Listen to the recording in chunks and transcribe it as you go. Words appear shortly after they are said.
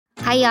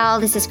Hi, y'all.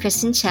 This is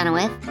Kristen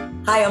Chenoweth.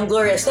 Hi, I'm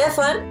Gloria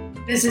Stefan.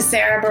 This is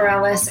Sarah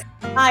Bareilles.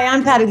 Hi,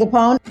 I'm Patty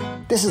Lapone.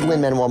 This is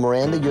Lin-Manuel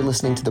Miranda. You're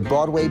listening to the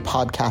Broadway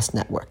Podcast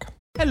Network.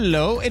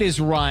 Hello, it is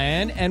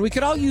Ryan, and we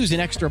could all use an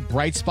extra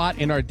bright spot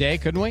in our day,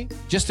 couldn't we?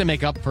 Just to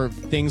make up for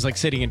things like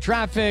sitting in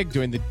traffic,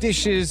 doing the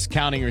dishes,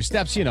 counting your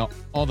steps, you know,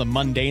 all the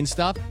mundane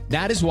stuff.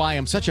 That is why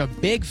I'm such a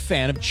big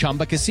fan of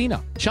Chumba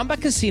Casino. Chumba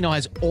Casino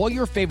has all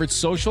your favorite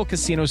social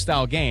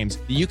casino-style games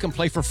that you can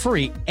play for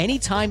free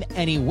anytime,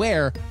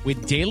 anywhere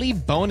with daily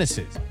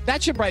bonuses.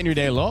 That should brighten your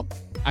day a little.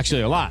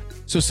 Actually, a lot.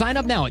 So sign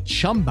up now at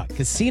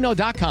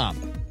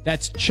ChumbaCasino.com.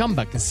 That's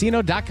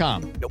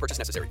ChumbaCasino.com. No purchase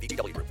necessary.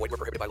 VGW Group. Void where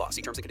prohibited by law.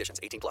 See terms and conditions.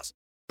 18+.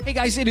 Hey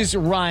guys, it is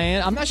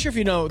Ryan. I'm not sure if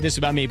you know this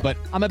about me, but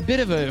I'm a bit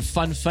of a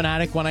fun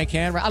fanatic when I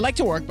can. I like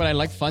to work, but I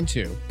like fun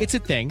too. It's a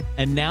thing.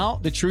 And now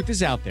the truth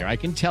is out there. I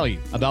can tell you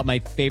about my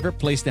favorite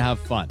place to have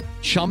fun.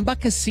 Chumba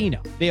Casino.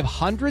 They have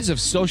hundreds of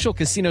social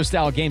casino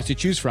style games to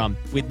choose from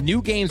with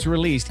new games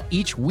released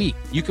each week.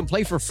 You can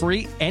play for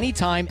free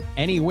anytime,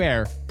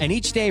 anywhere. And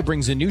each day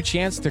brings a new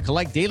chance to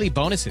collect daily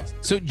bonuses.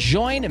 So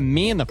join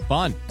me in the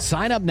fun.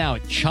 Sign up now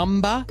at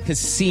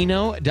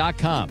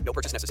ChumbaCasino.com. No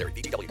purchase necessary.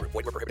 VGW Group.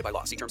 Void where prohibited by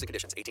law. See terms and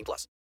conditions.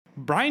 18+.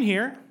 Brian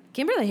here.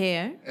 Kimberly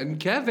here. And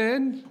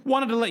Kevin.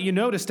 Wanted to let you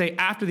know to stay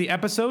after the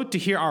episode to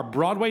hear our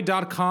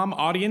Broadway.com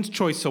Audience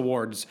Choice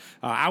Awards.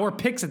 Our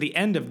picks at the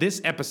end of this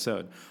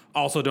episode.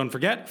 Also, don't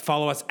forget,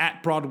 follow us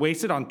at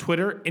Broadwasted on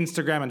Twitter,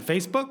 Instagram, and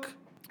Facebook.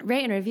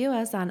 Rate and review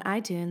us on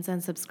iTunes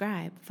and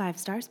subscribe. 5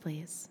 stars,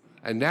 please.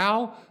 And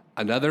now,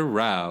 another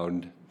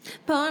round.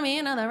 Pour me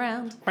another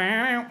round.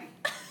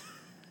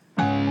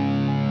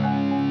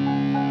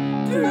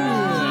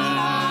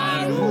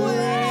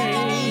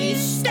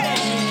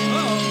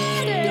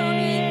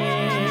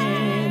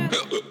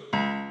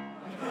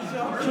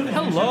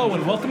 Hello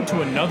and welcome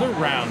to another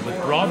round with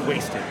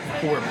Broadwasted,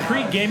 where we're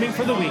pre-gaming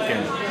for the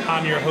weekend.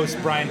 I'm your host,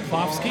 Brian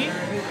Plofsky,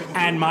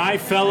 and my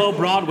fellow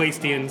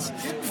Broadwastians.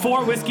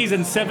 4 whiskeys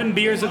and 7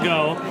 beers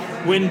ago,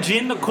 when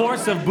gin the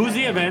course of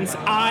boozy events,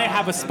 I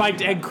have a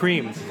spiked egg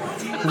cream.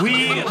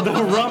 We,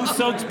 the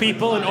rum-soaked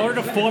people, in order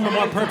to form a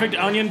more perfect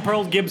onion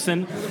Pearl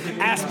Gibson,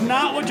 ask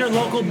not what your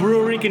local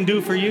brewery can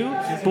do for you,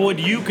 but what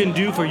you can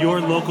do for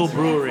your local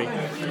brewery.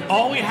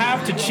 All we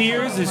have to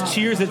cheers is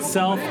cheers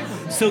itself,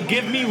 so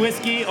give me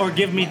whiskey or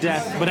give me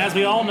death. But as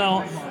we all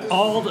know,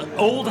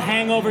 old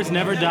hangovers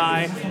never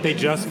die, they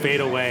just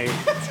fade away.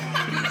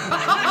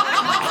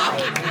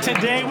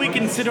 Today we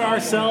consider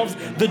ourselves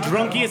the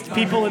drunkiest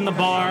people in the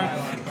bar,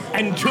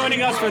 and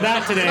joining us for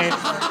that today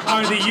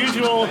are the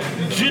usual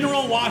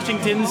General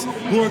Washingtons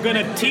who are going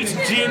to teach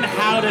Gin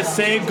how to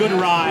say good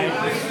rye.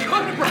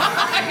 Good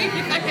rye! I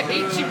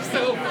hate you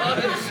so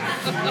much.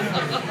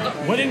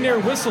 Wetting their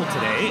whistle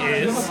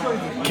today is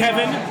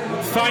Kevin,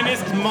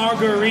 finest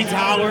Margarita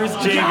Hours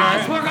Jaeger.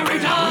 Yes,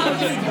 Margaritas!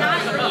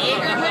 Not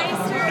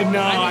Jägermeister?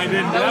 No, I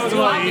didn't. That was a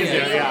lot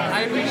easier, yeah.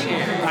 I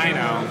appreciate it. I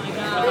know.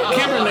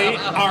 Kimberly,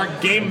 our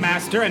game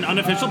master and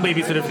unofficial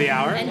babysitter for the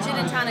hour. And gin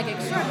and tonic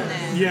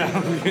extraordinaire.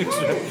 Yeah.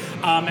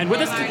 And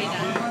with us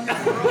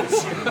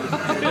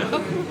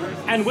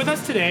and with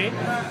us today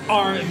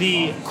are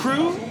the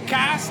crew,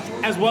 cast,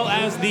 as well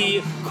as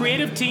the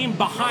creative team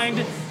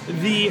behind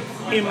the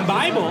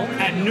Imbible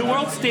at New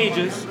World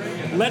Stages.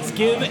 Let's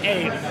give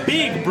a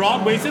big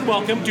Broadwasted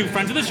welcome to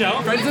friends of the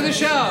show. Friends of the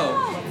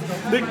show.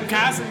 The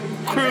cast,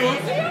 crew,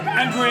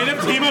 and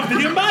creative team of the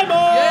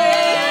Imbible.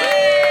 Yay!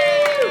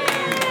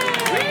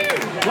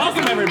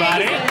 Welcome,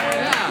 everybody.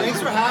 Yeah. Thanks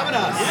for having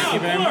us. Yeah,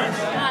 of course.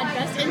 God,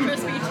 best intro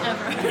speech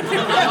ever.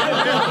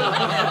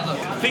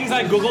 Things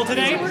I Googled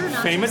today,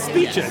 famous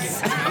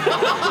speeches.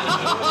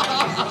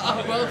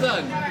 Well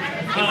done.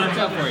 It worked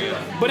out for you.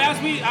 But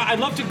I'd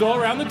love to go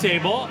around the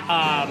table,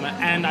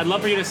 and I'd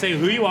love for you to say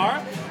who you are,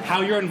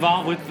 how you're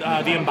involved with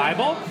the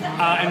Imbible,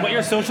 and what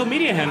your social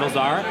media handles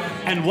are,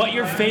 and what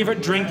your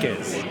favorite drink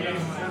is.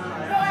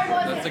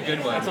 That's a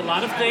good one. It's a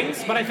lot of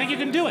things, but I think you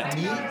can do it.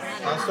 Me?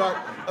 I'll start.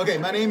 Okay,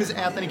 my name is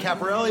Anthony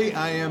Caparelli.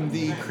 I am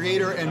the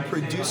creator and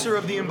producer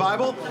of the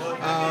Imbible.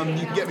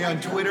 You can get me on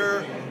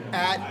Twitter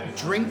at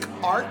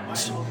drinkart,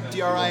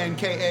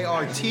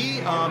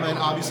 DRINKART, and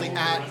obviously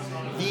at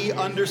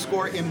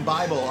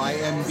 _Imbible,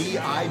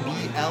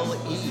 IMBIBLE.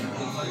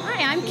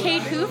 Hi, I'm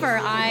Kate Hoover.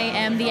 I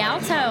am the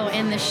alto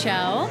in the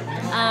show.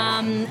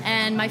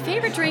 And my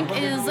favorite drink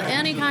is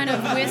any kind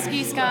of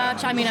whiskey,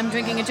 scotch. I mean, I'm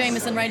drinking a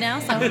Jameson right now,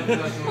 so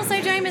we'll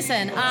say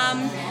Jameson.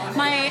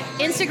 My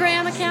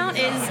Instagram account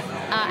is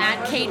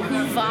at Kate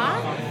Hoover,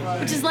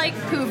 which is like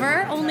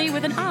Hoover, only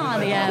with an R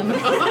on the M.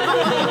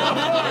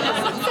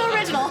 So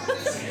original.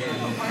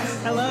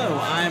 Hello,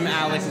 I'm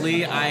Alec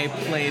Lee. I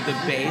play the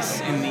bass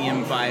in the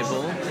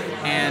Imbible,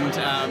 and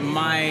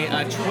my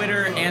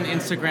Twitter and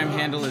Instagram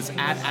handle is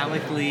at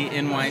Alec Lee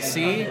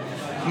NYC.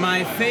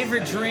 My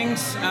favorite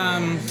drinks,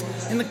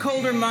 in the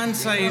colder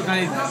months, I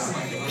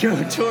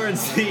go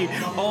towards the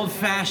old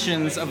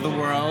fashions of the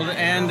world,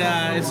 and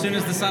as soon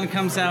as the sun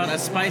comes out, a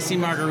spicy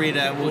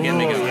margarita will get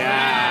me going.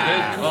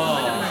 Yeah. Good call.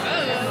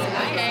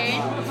 Okay.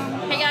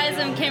 Hey guys,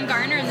 I'm Kim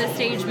Garner, I'm the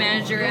stage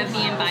manager of the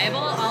Imbible.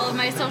 All of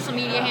my social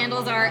media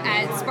handles are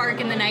at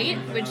Spark in the Night,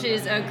 which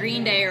is a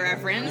Green Day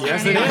reference.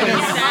 Yes, it is. Oh,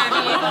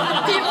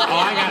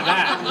 I got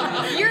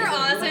that. You're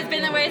awesome. It's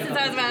been that way since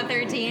I was about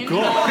 13.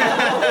 Cool.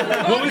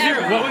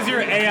 What was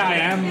your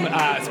AIM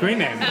screen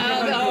name?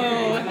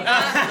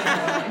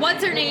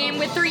 What's her name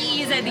with 3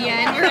 E's at the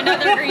end? You're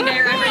another Green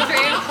Day reference,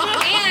 right?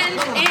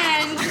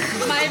 And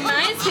my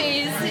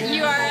MySpace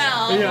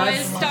URL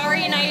was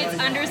Starry Nights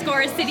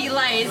 _City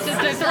Lights, just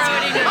to throw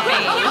it in your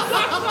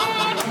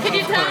face. Could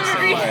you tell I'm a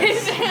Green Day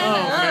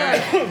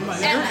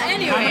fan?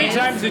 Anyway. How many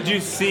times did you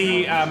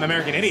see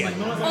American Idiot?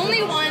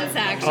 Only once,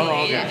 actually.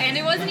 Oh, okay. And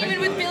it wasn't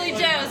even with Billy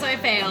Joe, so I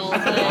failed.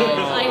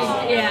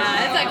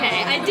 Yeah, it's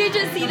okay. I did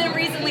just see them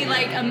recently,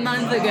 like a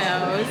month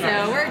ago,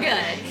 so we're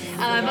good.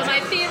 But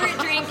my favorite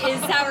drink is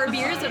sour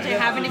beers, which I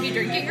happen to be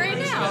drinking right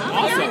now.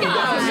 Awesome. Here we go.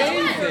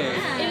 Amazing.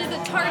 It is a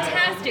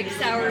Tartastic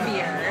sour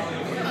beer.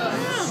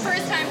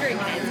 First time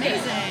drinking it. It's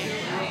amazing.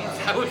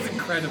 That was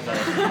incredible.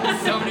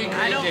 So many Green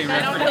Day I don't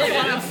really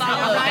want to references.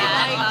 follow that.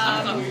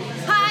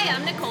 Hi,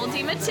 I'm Nicole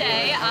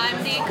DiMattei.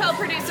 I'm the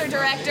co-producer,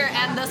 director,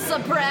 and the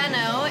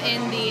soprano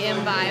in the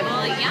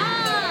Imbible.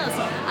 Yes!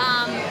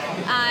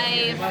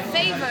 I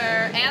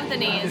favor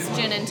Anthony's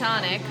Gin and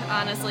Tonic.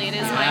 Honestly, it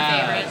is my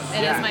favorite.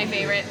 It is my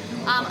favorite.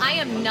 I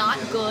am not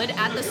good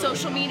at the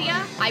social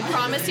media. I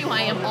promise you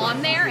I am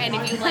on there, and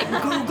if you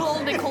Google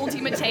Nicole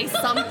DiMattei,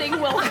 something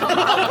will come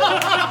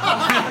up.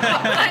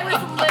 I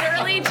was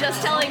literally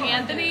just telling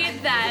Anthony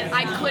that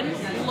I couldn't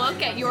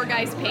look at your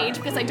guys' page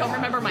because I don't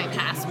remember my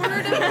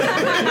password. So,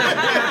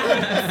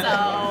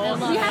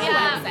 We have a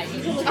website.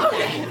 You can look at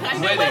okay, I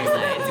have a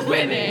website.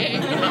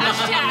 Winning.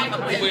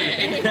 Hashtag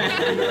winning.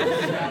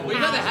 We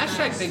got the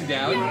hashtag thing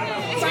down.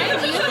 Brian,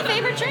 do you have a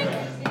favorite drink?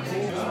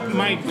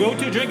 My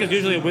go-to drink is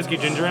usually a whiskey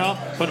ginger ale,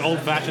 but old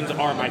fashions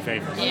are my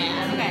favorite.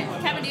 Yeah. Okay.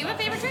 Kevin, do you have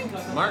a favorite drink?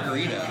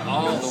 Margarita,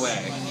 all the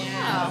way.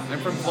 Yeah. I'm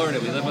from Florida.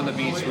 We live on the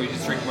beach. We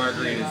just drink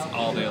margaritas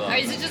all day long. Or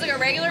is it just like a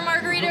regular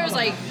margarita, or is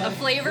like a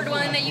flavored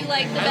one that you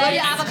like the I best?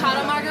 like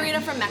avocado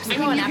margarita from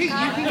Mexico I mean, you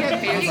can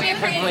get fancy You can get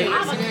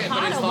flavors in it,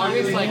 but as long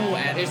as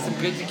avocado there's some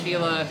good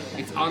tequila,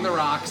 it's on the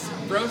rocks.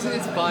 Frozen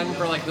is fun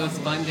for those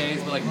fun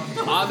days, but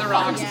on the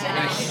rocks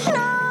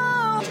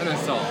and a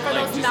salt. For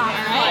those just not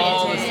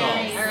all the right. salt.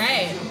 All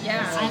right.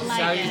 Yeah. So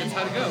that's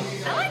how to go.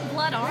 I like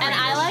blood orange. And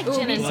I like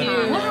gin and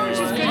tonic. Blood orange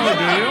is good. Oh,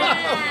 do you?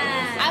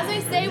 As I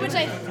say, which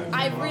I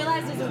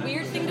realized is a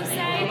weird thing to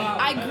say,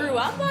 I grew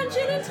up on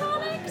gin and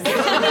tonics. From a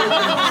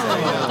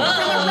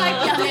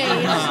ripe young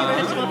age.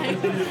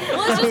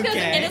 Well, it's just because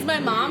it is my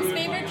mom's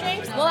favorite drink.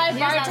 Well, I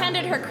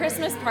bartended her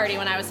Christmas party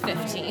when I was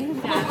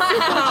 15.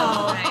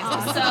 Wow.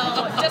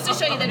 So, just to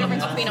show you the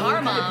difference between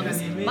our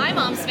moms, my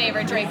mom's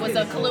favorite drink was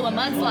a Kahlua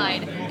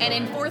mudslide, and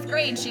in 4th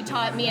grade, she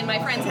taught me and my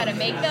friends how to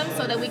make them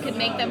so that we could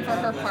make them for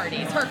her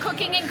parties, her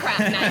cooking and craft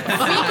nights.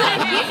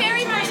 The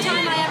very first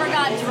time I ever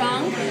got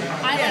drunk,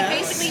 I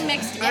basically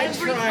mixed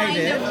every kind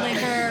of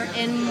liquor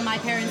in my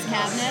parents'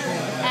 cabinet.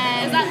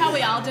 And is that how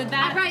we all did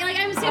that? Right,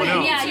 I'm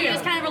assuming, you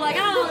just kind of were like,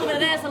 oh, a little bit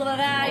of this, a little bit of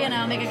that,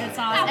 make a good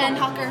sauce. And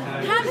Hucker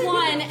had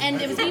one,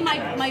 and it was me,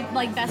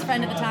 my best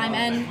friend at the time,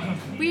 and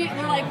we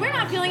were like, we're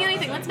not feeling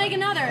anything, let's make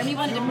another. And he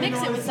wanted to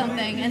mix it with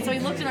something, and so he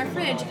looked in our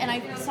fridge, and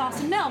I saw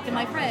some milk in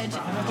my fridge.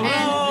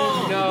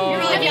 And No.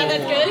 you're like, yeah,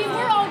 that's good. We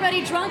were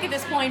already drunk at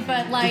this point,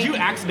 but Did you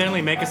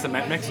accidentally make a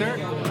cement mixer?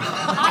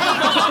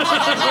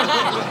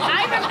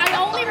 I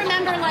only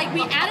remember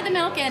we added the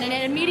milk in and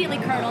it immediately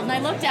curdled, and I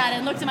looked at it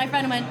and looked at my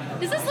friend and went,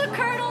 does this look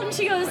curdled? And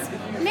she goes,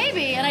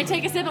 maybe. And I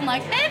take a sip, I'm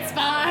like, it's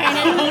fine.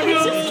 And we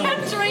just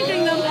kept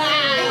drinking them. It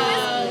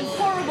was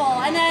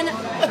horrible. And then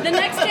the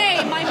next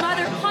day, my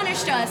mother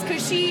punished us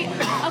because she,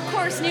 of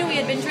course, knew we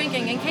had been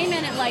drinking and came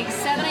in at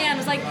 7 a.m.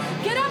 was like,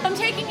 get up, I'm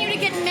taking you to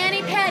get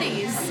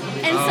mani-pedis.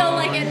 And so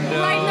right in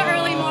the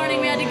early morning,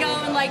 we had to go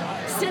and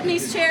sit in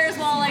these chairs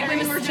while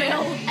women were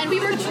jailed. And we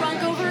were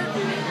drunk over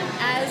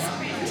as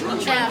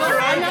Drunk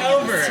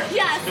over.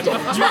 Yes.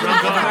 Drunk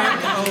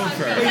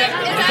over.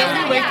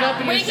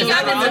 Waking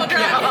up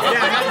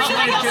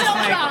and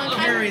just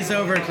carries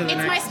over to the next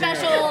It's my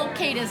special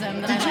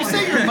Kateism. Did you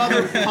say your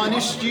mother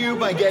punished you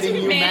by getting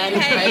you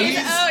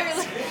mani-pedis?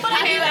 But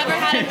have you ever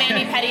had a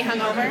mani-pedi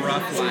hungover?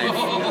 Rough life.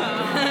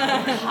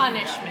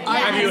 Punishment.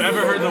 Have you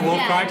ever heard the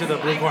wolf cry to the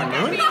blue corn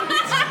moon?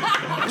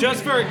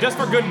 Just for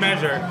good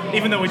measure,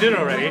 even though we did it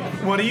already.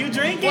 What are you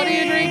drinking?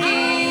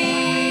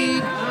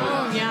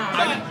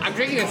 I'm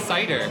drinking a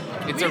cider.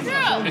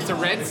 It's a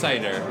red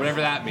cider,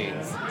 whatever that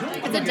means.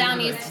 It's a down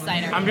east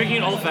cider. I'm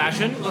drinking old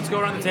fashioned. Let's go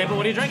around the table.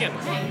 What are you drinking?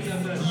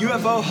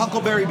 UFO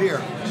Huckleberry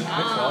beer.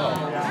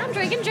 I'm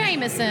drinking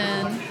Jameson.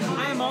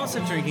 I am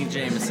also drinking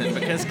Jameson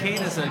because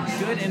Kate is a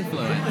good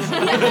influence.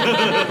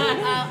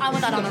 I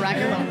want that on the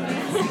record.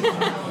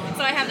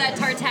 So I have that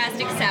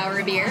Tartastic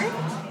sour beer.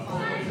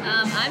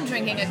 I'm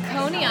drinking a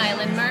Coney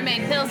Island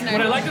Mermaid Pilsner.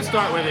 What I'd like to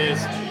start with is,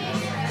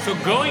 so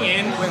going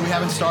in... Wait, we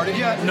haven't started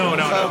yet? No.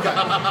 Okay.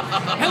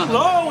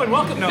 Hello and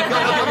welcome. No.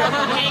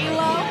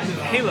 Halo?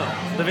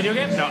 The video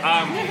game? No.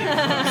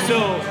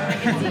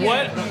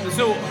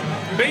 So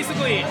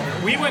basically,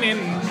 we went in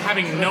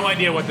having no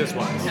idea what this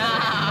was.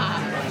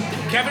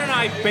 Kevin and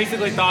I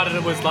basically thought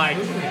it was like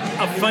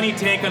a funny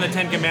take on the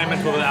Ten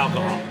Commandments with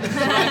alcohol.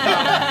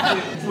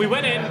 We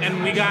went in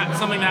and we got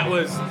something that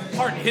was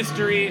part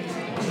history,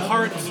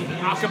 part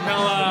a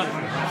cappella,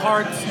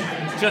 part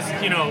just,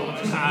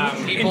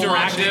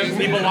 interactive.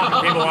 People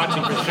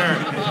watching for sure.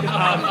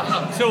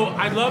 So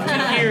I'd love to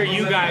hear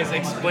you guys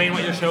explain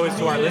what your show is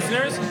to our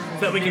listeners so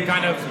that we can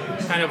kind of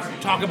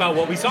talk about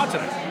what we saw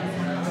tonight.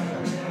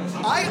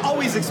 I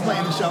always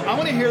explain the show. I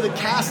want to hear the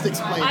cast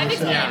explain I've the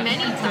show. explained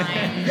many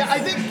times. Yeah, I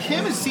think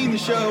Kim has seen the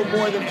show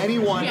more than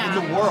anyone in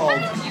the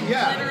world.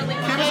 Yeah.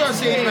 Kim is our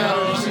stage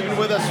manager. She's been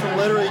with us from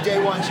literally day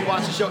one. She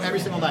watches the show every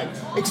single night.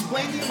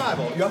 Explain the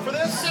Bible. You up for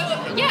this? So,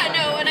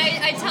 and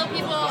I tell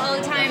people all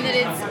the time that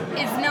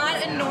it's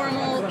not a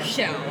normal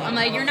show. I'm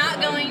like, you're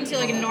not going to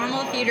like a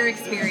normal theater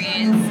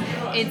experience.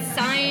 It's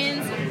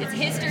science, it's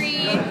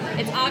history,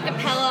 it's a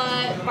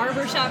cappella,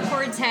 barbershop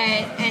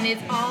quartet, and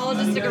it's all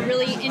just like a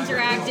really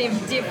interactive,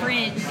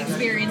 different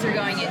experience we're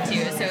going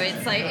into. So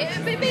it's like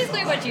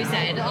basically what you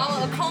said,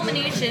 all a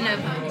culmination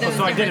of those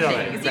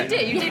different things.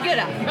 You did good.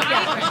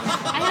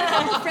 I had a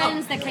couple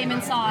friends that came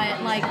and saw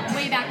it, like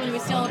way back when we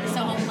were still at the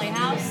Soho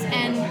Playhouse,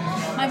 and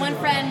my one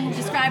friend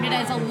described it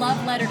as a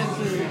love letter to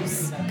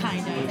booze,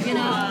 kind of. It's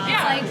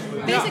like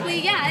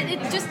basically, it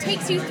just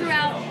takes you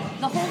throughout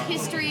the whole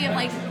history of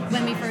like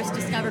when we first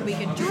discovered we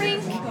could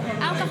drink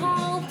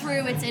alcohol,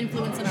 through its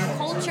influence in our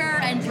culture,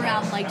 and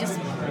throughout like just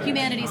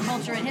humanity's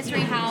culture and history,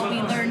 how we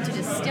learned to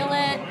distill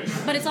it.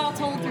 But it's all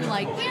told through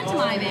like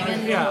pantomiming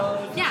and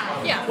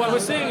Well, I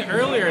was saying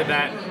earlier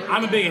that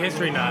I'm a big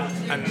history nut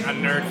and a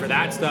nerd for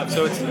that stuff.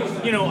 So it's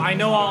I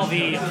know all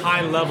the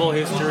high level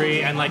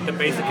history and like the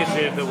basic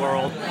history of the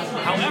world.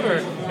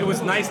 However, it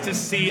was nice to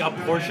see a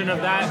portion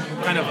of that,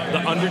 kind of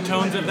the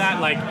undertones of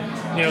that, like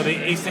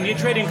the East India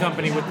Trading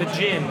Company with the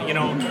gin,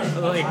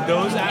 like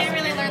those. I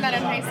didn't really learn that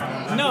in high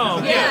school.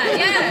 No,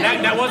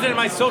 that wasn't in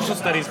my social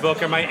studies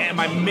book or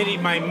my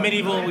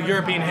medieval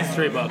European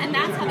history book. And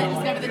that's how they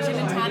discovered the gin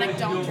and tonic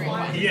don't drink.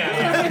 Like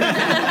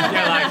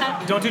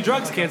don't do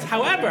drugs, kids.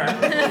 However,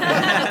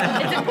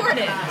 it's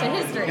important to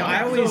history.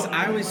 I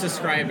always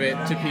describe it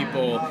to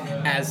people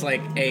as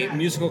like a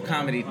musical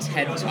comedy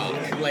TED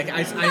Talk. Like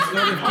I sort of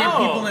give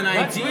people an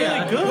that's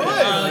idea. Really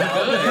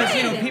good.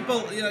 Because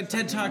people,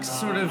 TED Talks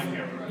sort of,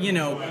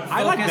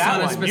 I like focus that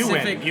on a one.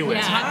 specific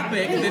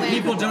topic that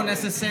people don't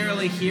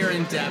necessarily hear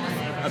in depth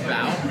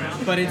about,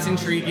 but it's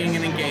intriguing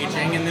and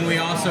engaging. And then we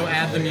also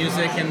add the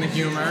music and the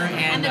humor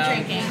and the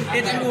drinking.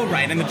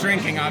 And the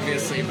drinking,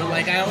 obviously. But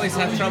like I always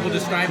have trouble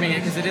describing it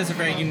because it is a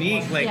very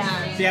unique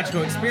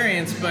theatrical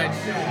experience. But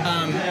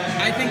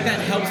I think that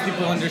helps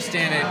people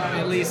understand it,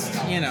 at least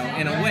in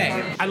a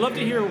way. I'd love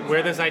to hear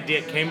where this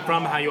idea came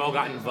from, how you all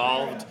got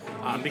involved.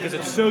 Because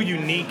it's so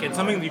unique and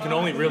something that you can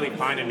only really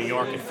find in New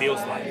York, it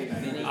feels like.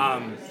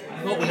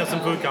 Well, we have some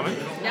food coming.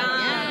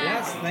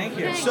 Yes, thank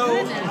you.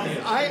 So,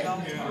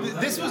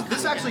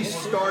 this actually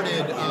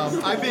started.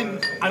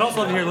 I'd also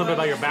love to hear a little bit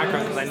about your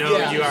background because I know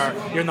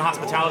you're in the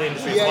hospitality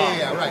industry as well.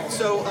 Yeah, right.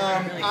 So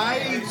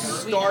I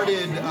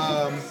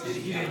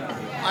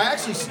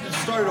actually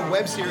started a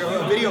web series,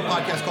 a video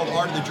podcast called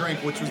Art of the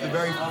Drink, which was the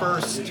very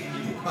first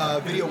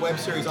video web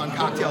series on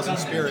cocktails and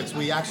spirits.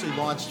 We actually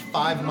launched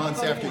 5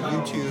 months after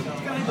YouTube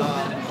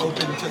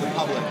opened to the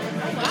public.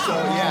 So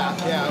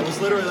it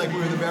was literally like we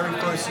were the very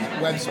first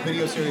web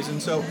video series,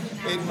 and so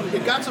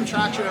it got some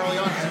traction early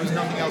on because there was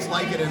nothing else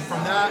like it. And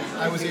from that,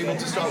 I was able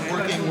to start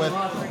working with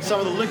some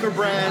of the liquor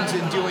brands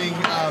and doing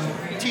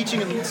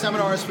teaching and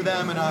seminars for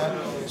them, and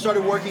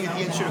started working at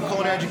the Institute of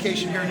Culinary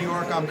Education here in New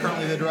York. I'm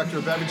currently the director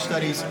of beverage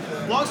studies.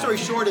 Long story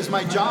short is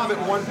my job at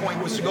one point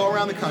was to go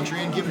around the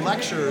country and give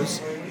lectures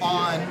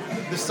on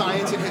the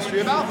science and history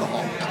of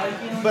alcohol.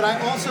 But I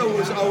also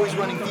was always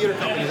running theater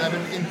companies. I've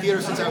been in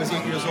theater since I was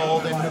 8 years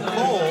old, and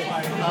Nicole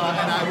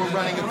and I were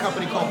running a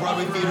company called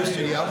Broadway Theater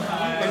Studio,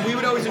 and we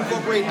would always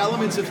incorporate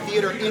elements of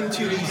theater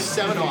into these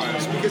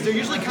seminars because they're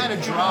usually kind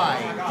of dry.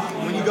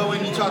 When you go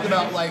in, you talk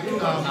about like, you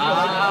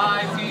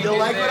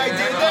like what I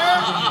did there?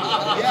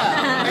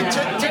 Yeah, and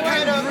to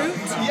kind of,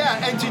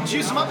 and to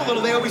juice them up a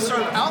little, they always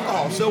serve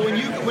alcohol. So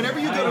whenever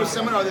you go to a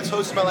seminar that's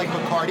hosted by like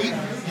Bacardi,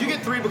 you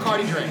get 3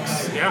 Bacardi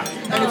drinks. Yeah.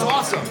 And it's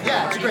awesome.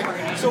 Yeah, it's great.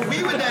 So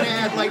we would then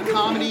add like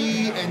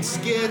comedy and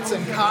skits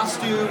and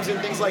costumes and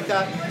things like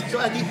that. So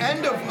at the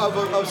end of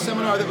a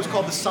seminar that was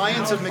called The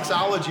Science of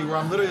Mixology, where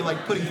I'm literally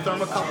like putting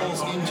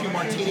thermocouples into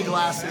martini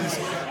glasses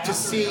to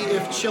see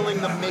if chilling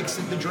them makes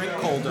the drink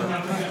colder.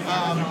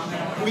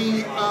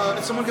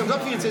 Someone comes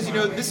up to me and says,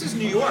 this is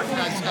New York,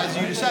 as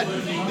you just said.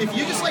 If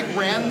you just like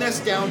ran this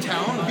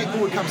downtown, people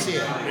would come see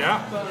it.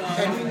 Yeah.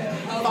 And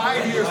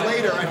 5 years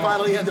later, I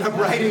finally ended up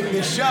writing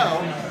this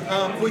show,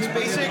 which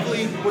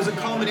basically was a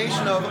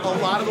culmination of a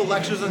lot of the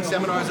lectures and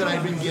seminars that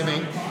I'd been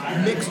giving,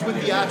 mixed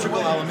with theatrical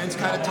elements,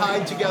 kind of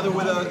tied together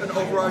with an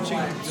overarching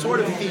sort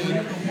of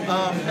theme.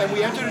 And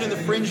we entered it in the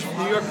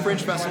New York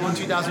Fringe Festival in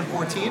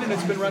 2014, and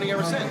it's been running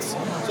ever since.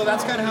 So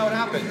that's kind of how it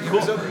happened. It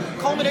was a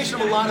culmination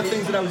of a lot of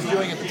things that I was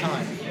doing at the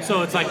time.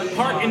 So it's like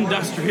part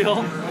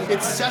industrial,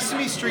 It's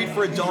Sesame Street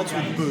for adults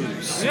with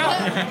booze.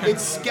 Yeah.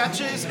 It's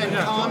sketches and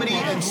comedy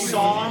and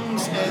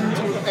songs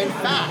and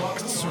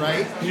facts,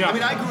 right? Yeah. I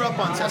mean, I grew up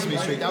on Sesame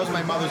Street. That was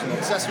my mother's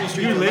name. Sesame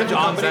Street. You the lived Electric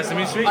on Company.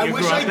 Sesame Street? I You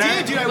wish grew I up there?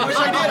 did, dude. I wish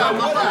I did. I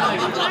would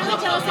have. Finally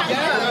tell us how to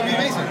Yeah, that'd be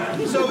amazing.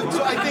 So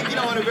I think,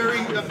 on a very,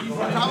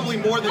 probably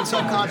more than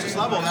subconscious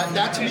level,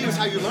 that to me was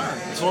how you learn.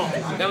 Cool.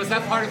 Now, was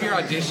that part of your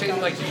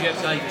audition? Like, did you have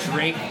to like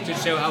drink to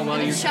show how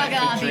well you Chug could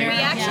up drink? beer. We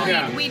actually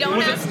Yeah. we don't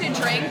Was it- ask to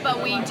drink,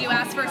 but we do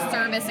ask for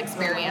service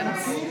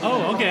experience.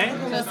 Oh, okay.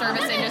 So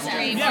service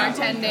industry, Yeah.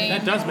 bartending.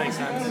 That does make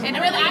sense. And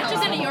really,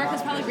 actors in New York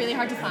is probably really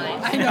hard to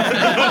find. I know.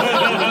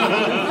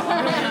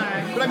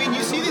 But I mean,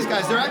 you see these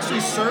guys, they're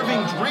actually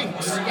serving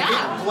drinks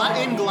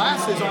in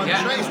glasses on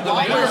Yeah. trays The while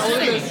way you were they're holding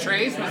singing. these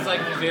trays was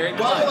like very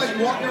While they're clutch.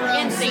 like walking around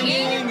And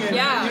singing. and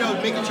Yeah.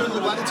 making sure that the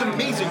glass, it's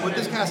amazing. What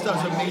this cast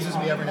does amazes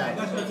me every night.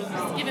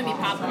 It's giving me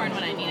popcorn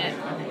when I need it.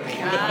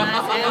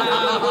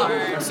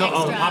 So,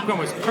 popcorn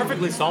was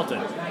perfectly salted.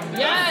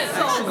 Yes.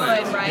 So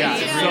good, right?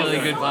 Yeah. Really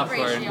good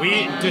popcorn.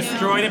 We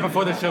destroyed it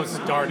before the show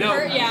started. No,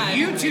 Yeah.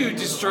 you two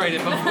destroyed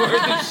it before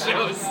the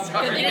show It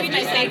started. is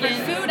my favorite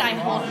food. I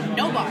hold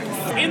no bars.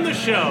 In the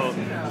show,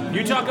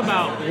 you talk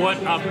about what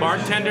a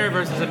bartender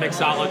versus a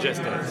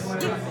mixologist is.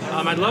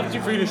 I'd love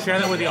for you to share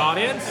that with the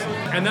audience,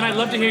 and then I'd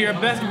love to hear your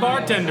best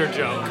bartender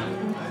joke.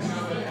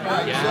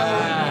 Right,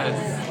 Yes.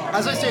 So,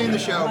 as I say in the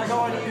show,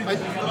 I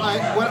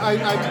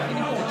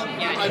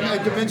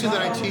mentioned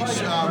that I teach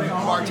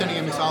bartending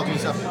and mixology and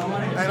stuff,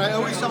 and I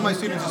always tell my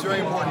students it's very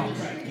important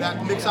that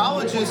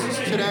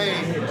mixologists today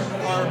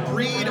are a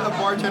breed of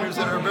bartenders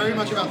that are very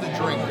much about the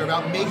drink. They're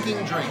about making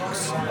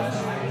drinks.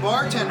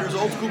 Bartenders,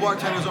 old school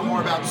bartenders, are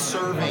more about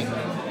serving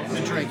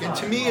the drink. And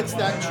to me, it's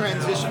that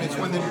transition. It's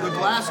when the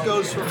glass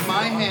goes from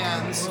my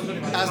hands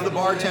as the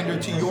bartender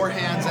to your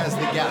hands as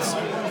the guest.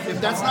 If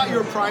that's not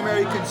your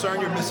primary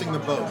concern, you're missing the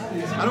boat.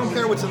 I don't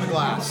care what's in the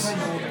glass.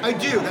 I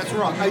do, that's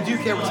wrong. I do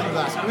care what's in the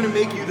glass. I'm going to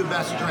make you the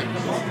best drink.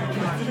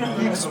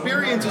 The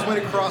experience is when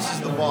it crosses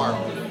the bar.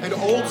 And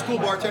old school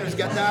bartenders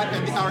get that,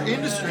 and our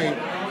industry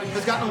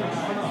has gotten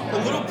a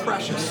little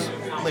precious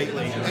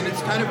lately, and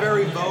it's kind of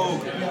very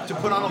vogue to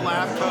put on a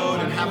lab coat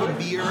and have a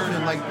beard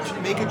and like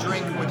make a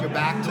drink with your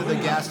back to the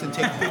guest and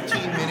take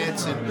 15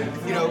 minutes and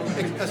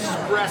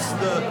express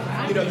the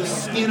the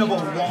skin of a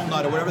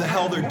walnut or whatever the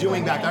hell they're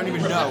doing back there. I don't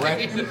even know,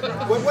 right?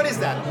 What is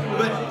that?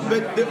 But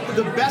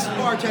the best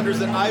bartenders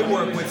that I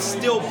work with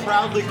still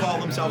proudly call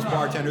themselves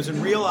bartenders and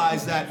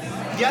realize that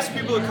yes,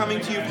 people are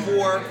coming to you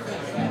for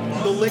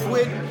the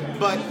liquid,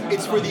 but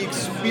it's for the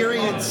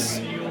experience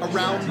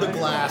around the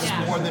glass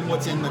more than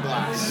what's in the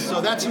glass.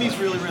 So that to me is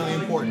really, really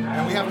important.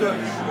 And we have to,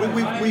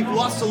 we've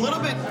lost a little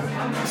bit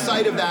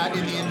sight of that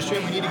in the industry,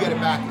 and we need to get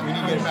it back. We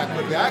need to get it back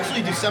quickly. I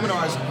actually do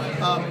seminars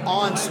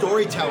on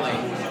storytelling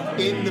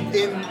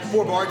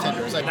for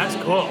bartenders. Like, that's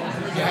cool.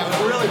 Yeah, it's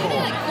really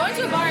cool. Going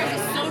to a bar is a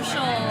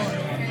social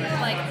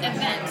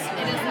event.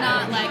 It is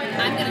not like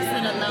I'm going to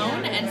sit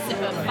alone and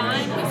sip a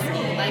fine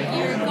whiskey. Like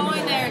you're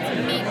going there to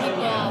meet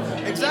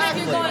people.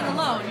 Exactly. Even if you're going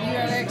alone, you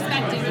are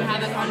expecting to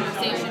have a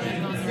conversation with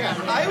those. Yeah,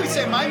 I always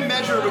say my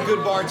measure of a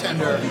good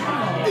bartender,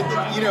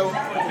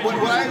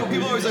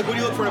 people are always like, what do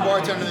you look for in a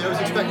bartender? They always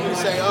expect me to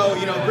say,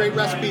 great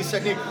recipes,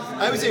 technique.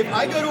 I always say, if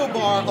I go to a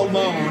bar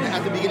alone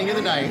at the beginning of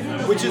the night,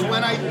 which is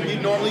when I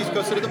normally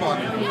go sit at the bar,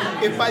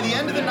 if by the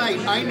end of the night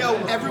I know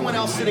everyone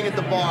else sitting at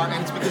the bar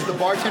and it's because the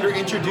bartender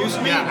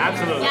introduced me, Yeah,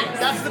 absolutely.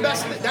 that's the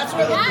best, that's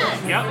what I look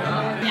for. Yep.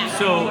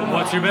 So,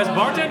 what's your best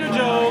bartender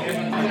joke?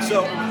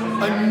 So,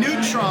 a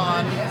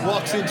neutron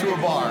walks into a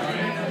bar.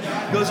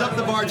 Goes up,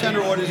 the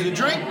bartender orders a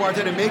drink,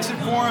 bartender makes it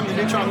for him, the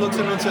neutron looks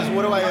at him and says,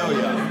 what do I owe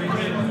you?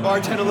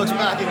 Bartender looks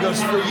back and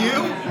goes, for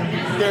you,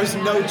 there's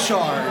no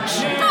charge.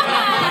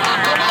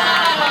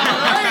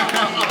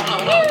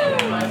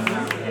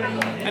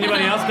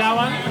 Anybody else got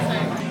one?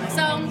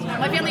 So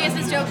my family has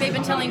this joke they've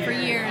been telling for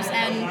years,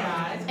 and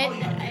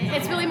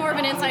it's really more of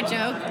an inside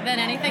joke than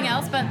anything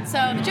else. But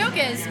so the joke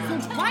is,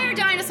 why are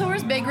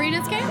dinosaurs big, green,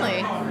 and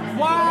scaly?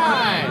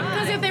 Why?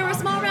 Because if they were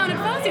small, round, and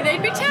fuzzy,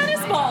 they'd be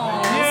tennis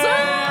balls.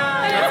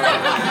 And it's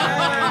like,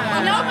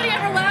 nobody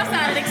ever laughs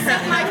at it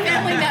except my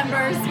family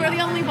members. We're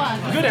the only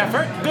ones. Good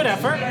effort. Good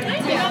effort.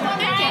 Thank you. You have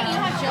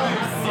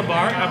jokes. A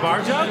bar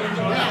joke? I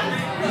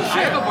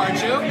have a bar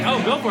joke. Oh,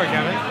 go for it,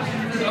 Kevin.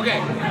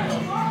 Okay.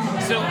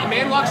 So a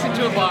man walks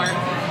into a bar,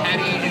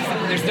 and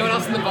there's no one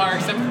else in the bar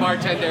except the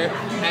bartender,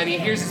 and he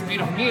hears this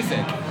beautiful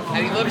music.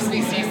 And he looks and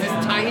he sees this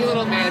tiny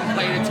little man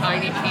playing a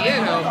tiny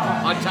piano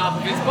on top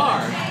of his bar.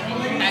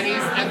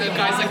 And the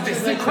guy's like,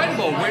 this is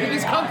incredible. Where did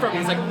this come from?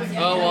 He's like,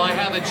 oh, well, I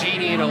have a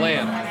genie in a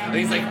lamp. And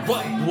he's like,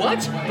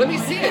 what? Let me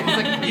see it. He's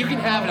like, you can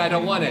have it. I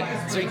don't want it.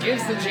 So he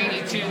gives the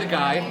genie to the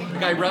guy. The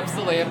guy rubs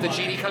the lamp. The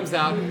genie comes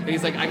out. And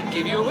he's like, I can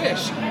give you a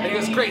wish. And he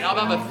goes, great. I'll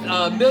have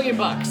 $1 million.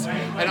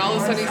 And all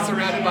of a sudden, he's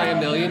surrounded by 1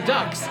 million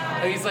ducks.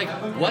 And he's like,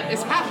 what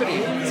is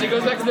happening? So he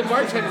goes back to the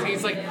bartender and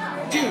he's like,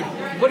 dude,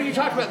 what are you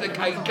talking about?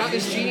 I got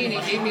this genie and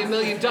he gave me 1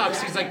 million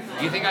ducks. He's like,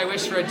 you think I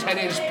wish for a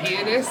 10-inch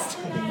pianist?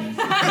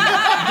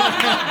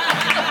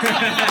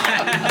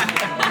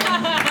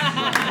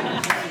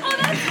 Oh,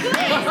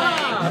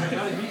 that's good.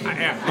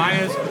 Yeah, mine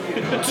is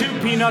 2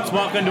 peanuts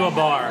walk into a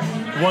bar.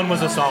 One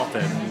was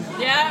assaulted.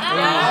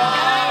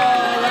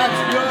 Yeah.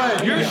 That's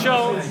good. Your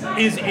show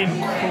is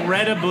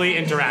incredibly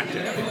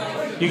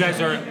interactive. You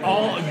guys are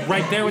all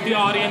right there with the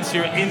audience.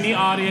 You're in the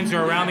audience.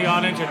 You're around the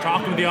audience. You're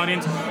talking to the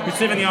audience. You're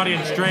serving the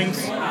audience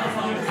drinks.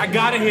 I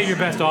gotta hear your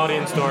best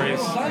audience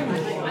stories.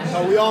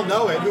 Oh, we all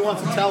know it. Who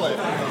wants to tell it?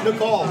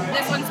 Nicole.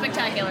 This one's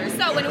spectacular.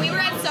 So when we were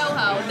at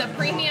Soho, the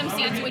premium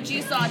seats, which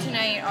you saw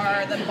tonight,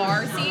 are the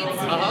bar seats.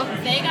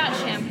 They got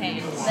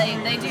champagne.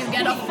 They do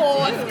get a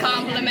 4th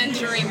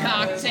complimentary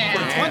cocktail.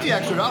 For $20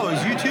 extra,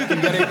 you too can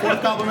get a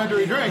 4th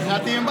complimentary drink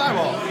at the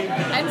Bible.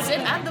 And sit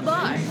at the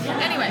bar.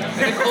 Anyway.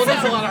 Nicole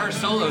does a lot of her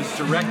solos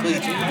directly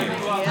to you.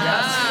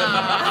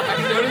 I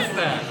noticed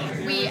that.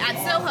 We, at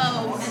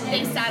Soho,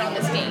 they sat on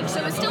the stage. So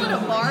it was still in a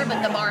bar,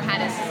 but the bar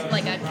had a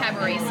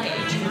cabaret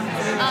stage.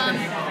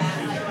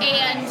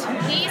 And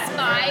these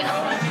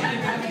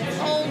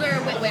 5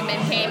 older women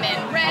came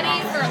in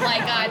ready for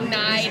like a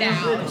night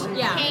out.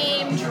 Yeah.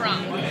 Came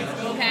drunk.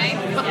 Okay?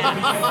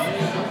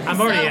 I'm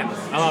already in.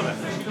 I love it.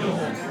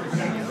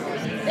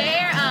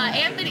 There,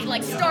 Anthony,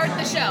 start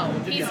the show.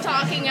 He's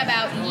talking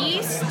about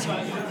yeast.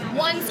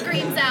 One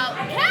screams out,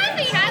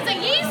 Kathy has a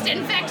yeast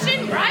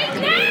infection right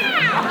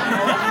now!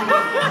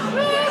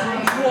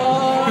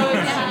 What?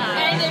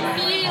 And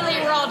immediately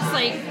we're all just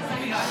like,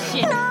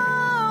 shit.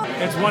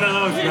 It's one of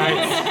those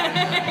nights.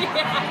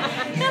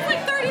 That's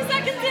like 30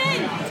 seconds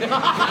in.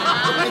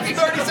 It's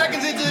 30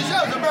 seconds into the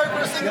show. It's the very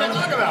first thing that I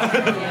talk about.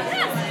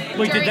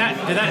 Wait, did that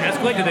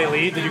escalate? Did they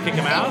leave? Did you kick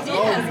them out?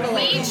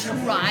 We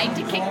tried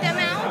to kick them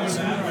out,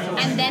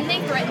 and then they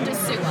threatened to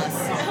sue us.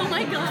 Oh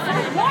my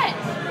god. For what?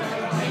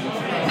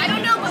 I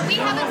don't know, but we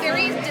have a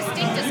very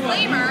distinct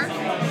disclaimer.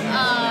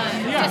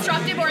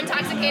 Disruptive or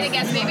intoxicated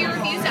guests may be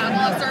refused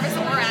alcohol service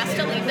or asked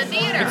to leave the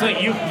theater. It's like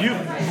you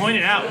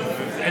pointed out,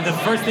 and the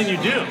first thing you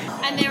do.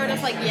 And they were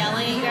just like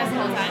yelling at you guys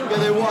the whole time. Yeah,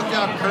 they walked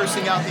out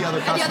cursing out the other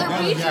The customers.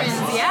 other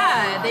patrons,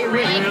 yeah. They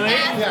were like Really?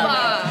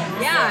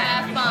 F-bombs.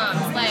 Yeah.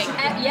 F-bombs. Like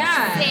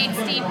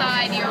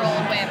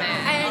 65-year-old women.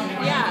 And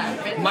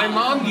yeah. My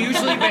mom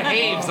usually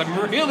behaves. I'm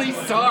really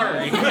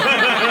sorry.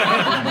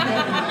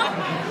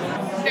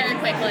 Very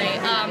quickly,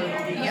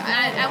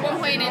 at one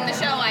point in the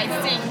show, I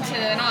sing to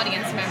an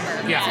audience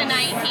member. Yeah.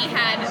 Tonight, he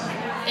had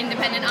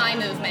independent eye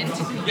movement.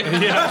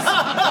 Yes.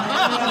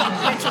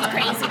 Which was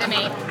crazy to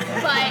me.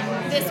 But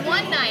this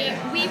one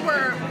night, we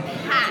were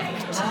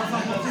packed,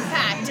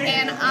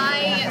 and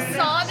I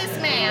saw this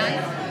man,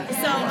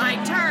 so I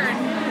turned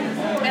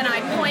and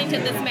I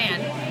pointed this man.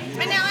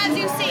 And now, as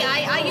you see,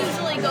 I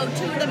usually go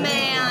to the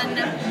man.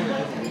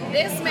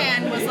 This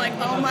man was like,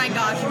 oh my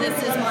gosh, this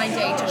is my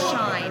day to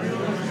shine.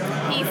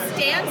 He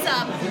stands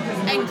up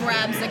and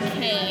grabs a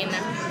cane.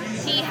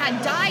 He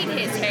had dyed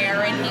his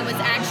hair and he was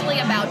actually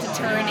about to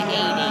turn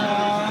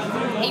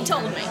 80. He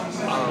told me.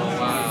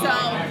 So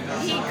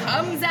he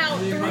comes out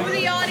through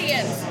the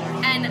audience,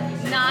 and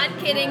not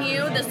kidding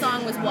you, the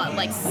song was what,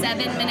 like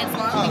 7 minutes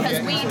long?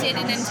 Because we did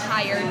an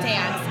entire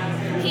dance.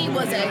 He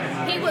was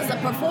a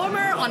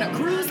performer on a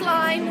cruise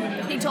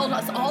line. He told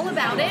us all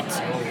about it.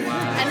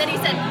 And then I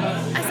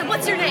said,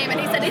 what's your name? And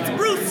he said, it's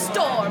Bruce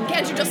Storm.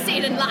 Can't you just see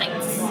it in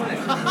lights?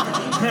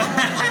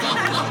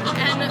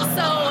 And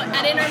so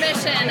at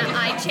intermission,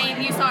 I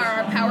changed, you saw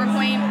our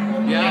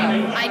PowerPoint?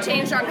 Yeah. I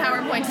changed our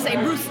PowerPoint to say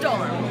Bruce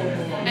Storm.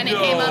 And it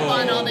came up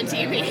on all the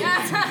TV.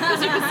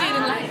 Because you could see it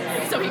in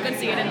lights. So he could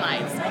see it in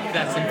lights.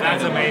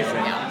 That's amazing.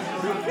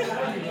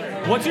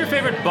 Yeah. What's your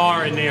favorite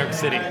bar in New York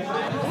City?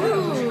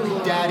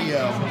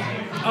 Daddy-O.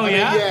 Oh,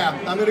 yeah? Yeah,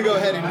 I'm going to go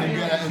ahead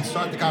and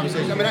start the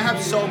conversation. I mean, I have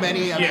so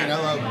many. I mean, I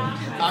love,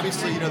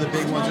 obviously, the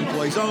big ones,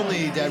 Employees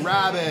Only, Dead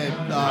Rabbit,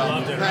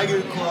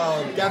 Magoo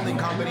Club, Death and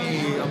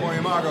Company,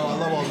 Amoria Margo. I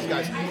love all these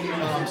guys.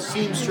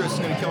 Seamstress is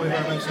going to kill me if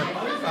I mention it.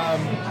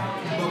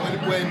 But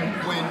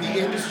when the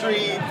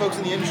industry, folks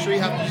in the industry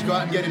have to just go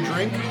out and get a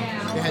drink,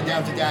 they head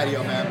down to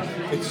Daddy-O, man.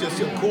 It's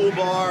just a cool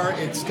bar.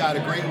 It's got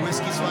a great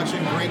whiskey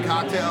selection, great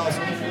cocktails,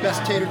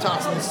 best tater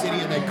tots in the city,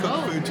 and they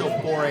cook food till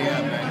 4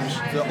 a.m., man. It's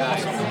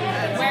awesome.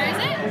 Where is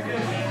it?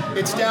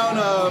 It's down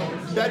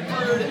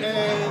Bedford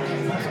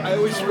and I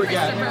always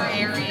forget. Christopher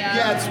area.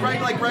 Yeah, it's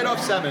right off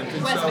 7th.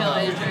 It's, West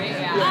Village, right?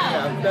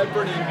 Yeah,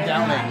 Bedford and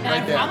Downing,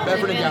 right there.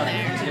 Bedford and Downing.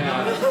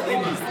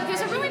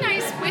 There's a really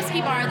nice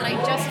whiskey bar that I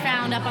just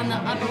found up on the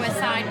Upper West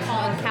Side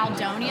called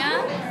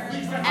Caledonia.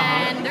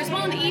 And there's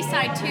one on the east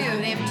side too.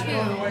 They have 2,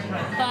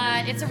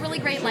 but it's a really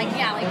great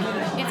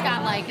it's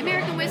got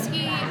American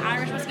whiskey,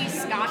 Irish whiskey,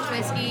 Scotch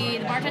whiskey.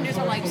 The bartenders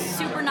are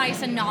super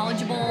nice and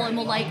knowledgeable, and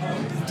will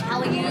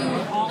tell you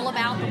all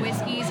about the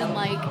whiskeys and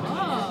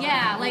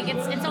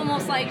it's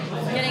almost like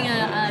getting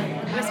a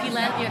whiskey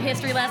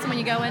history lesson when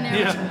you go in there,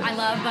 which I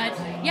love. But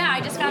yeah, I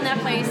just found that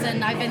place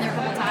and I've been there a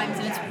couple times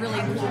and it's really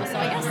cool. So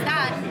I guess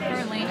that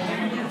currently.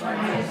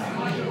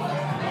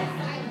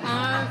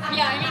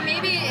 Yeah, I mean,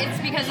 maybe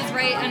it's because it's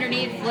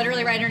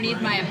literally right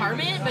underneath my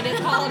apartment, but it's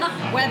called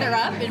Weather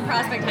Up in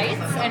Prospect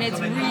Heights, and it's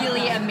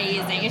really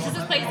amazing. It's just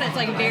this place that's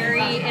like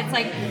it's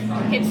like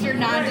hipster,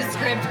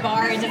 nondescript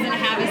bar. It doesn't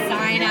have a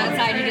sign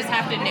outside. You just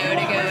have to know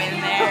to go in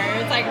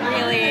there. It's like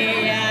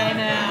really, I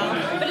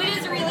know. But it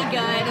is really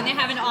good, and they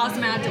have an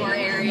awesome outdoor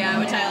area,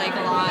 which I like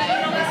a lot.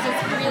 It's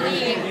just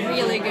really,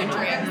 really good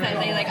drinks that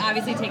they like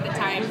obviously take the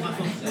time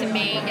to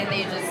make, and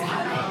they just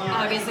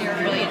obviously are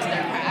really into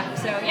their craft.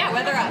 So yeah,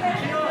 Weather Up.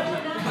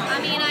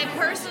 I mean, I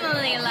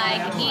personally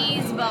like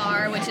Ease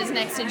Bar, which is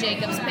next to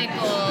Jacob's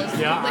Pickles,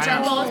 which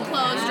are both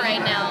closed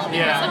right now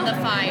because of the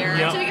fire.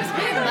 Jacob's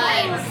Pickles.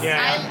 But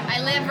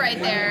I live right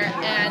there,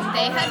 and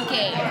they have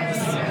games,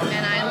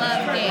 and I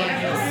love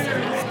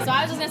games. So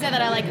I was just gonna say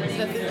that I like the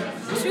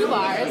two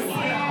bars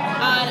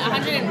on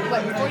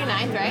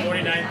 149th, right?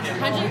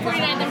 49th.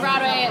 149th and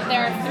Broadway.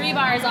 There are 3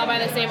 bars all by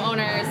the same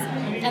owners,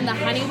 and the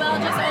Honeywell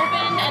just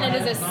opened, and it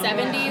is a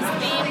 70s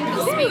themed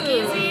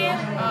speakeasy.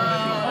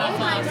 Oh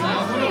my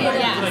god!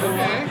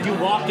 Yes. You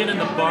walk in and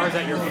the bar's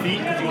at your feet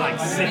because you like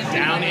sit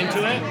down into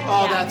it.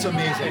 Oh, that's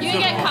amazing. You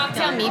can get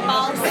cocktail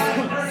meatballs,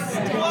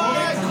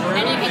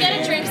 and you can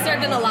get a drink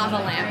served in a lava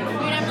lamp. I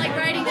mean, I'm like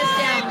writing this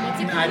down.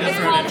 It's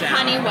called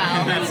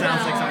Honeywell. That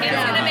sounds like something.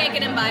 It's gonna make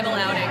it in Bible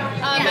outing.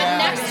 And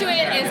next to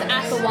it is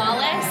At the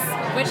Wallace,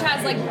 which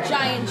has like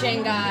giant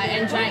Jenga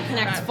and giant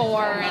Connect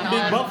 4 and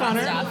all of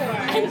that stuff.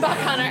 And Buck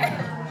Hunter.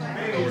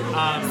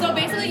 So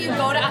basically, you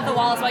go to At the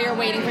Wallace while you're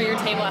waiting for your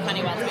table at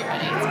Honeywell to be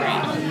ready. It's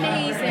great.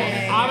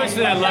 Amazing.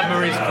 Obviously, I love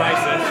Marie's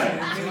Crisis.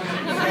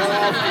 Of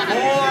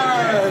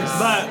course.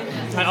 But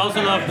I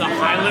also love the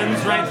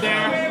Highlands right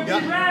there.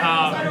 Yep.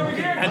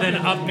 And then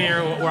up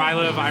near where I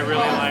live, I really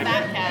like.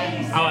 Fat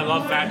Cat. Oh, I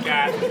love Fat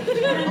Cat.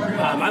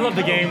 I love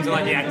the games and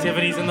like the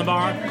activities in the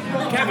bar.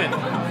 Kevin,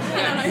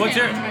 what's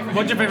your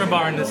favorite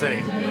bar in the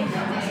city?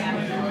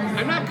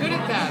 I'm not good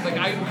at that. Like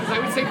I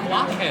would say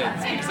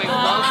Blockheads because I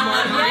love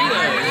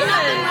margaritas.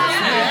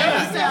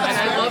 And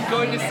I love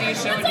going to see a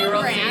show in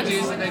Euro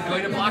Stages and then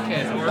going to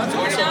Blockheads or going to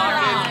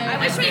Blockheads and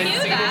then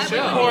seeing a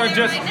show. Or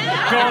just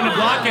going to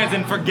Blockheads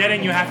and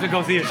forgetting you have to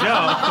go see a show.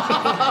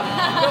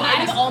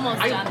 I've almost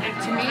done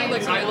that. To me,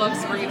 like I love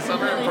spring and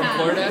summer from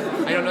Florida.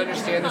 I don't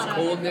understand this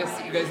coldness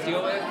that you guys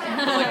deal with.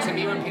 But like to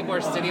me, when people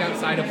are sitting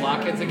outside of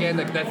Blockheads again,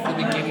 like that's the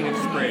beginning of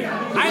spring.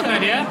 I have an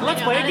idea.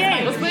 Let's play a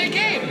game. Let's play a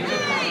game.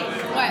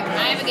 What?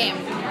 I have a game.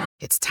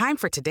 It's time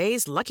for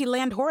today's Lucky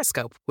Land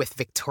horoscope with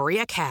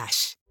Victoria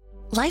Cash.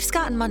 Life's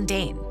gotten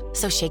mundane,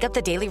 so shake up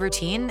the daily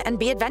routine and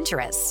be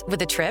adventurous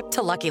with a trip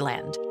to Lucky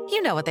Land.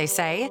 You know what they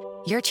say,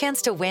 your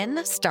chance to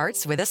win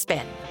starts with a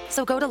spin.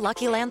 So go to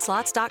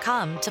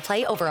LuckyLandSlots.com to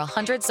play over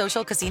 100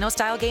 social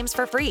casino-style games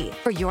for free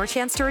for your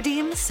chance to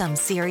redeem some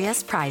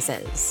serious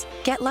prizes.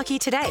 Get lucky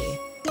today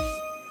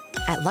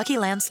at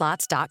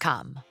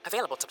LuckyLandSlots.com.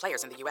 Available to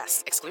players in the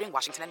U.S., excluding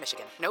Washington and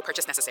Michigan. No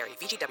purchase necessary.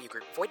 VGW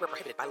Group. Void where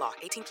prohibited by law.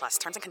 18 plus.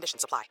 Terms and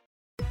conditions apply.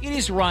 It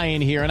is Ryan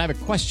here, and I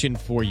have a question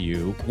for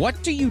you.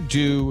 What do you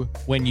do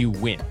when you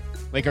win?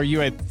 Like, are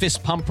you a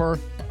fist pumper,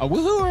 a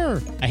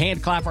woohooer, a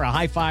hand clapper, a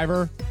high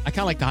fiver? I kind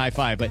of like the high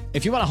five, but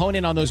if you want to hone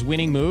in on those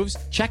winning moves,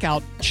 check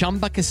out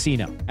Chumba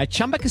Casino. At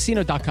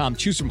ChumbaCasino.com,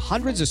 choose from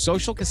hundreds of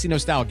social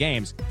casino-style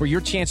games for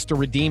your chance to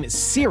redeem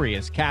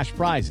serious cash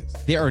prizes.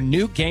 There are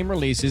new game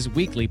releases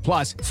weekly,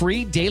 plus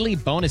free daily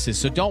bonuses,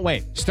 so don't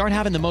wait. Start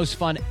having the most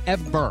fun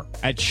ever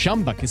at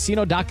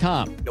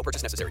ChumbaCasino.com. No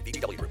purchase necessary.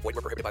 VGW Group. Void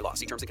where prohibited by law.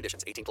 See terms and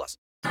conditions. 18 plus.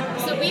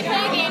 So we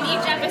play a game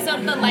each episode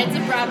of the Lights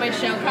of Broadway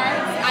show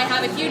cards. I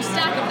have a huge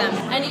stack of them,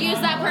 and you use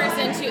that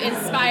person to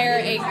inspire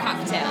a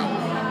cocktail.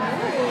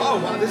 Oh,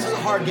 wow, this is a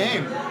hard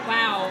game.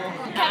 Wow.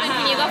 Kevin,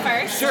 can you go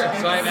first? Sure.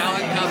 So I have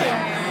Alan Cumming.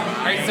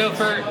 All right. So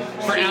for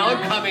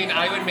Alan Cumming,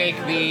 I would make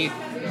the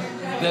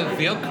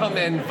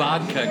Willkommen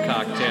vodka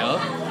cocktail.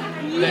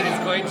 That is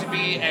going to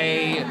be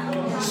a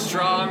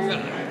strong.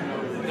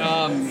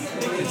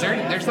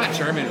 There's not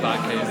German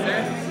vodka, is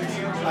there?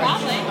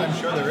 Probably. I'm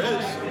sure there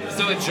is.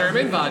 So a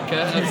German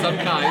vodka of some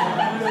kind,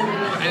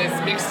 and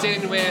it's mixed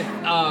in with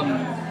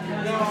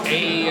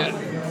a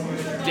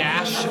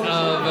dash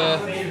of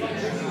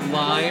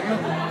lime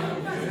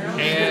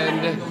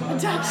and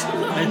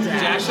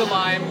dash of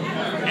lime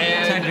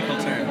and technical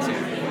terms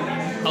here.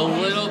 A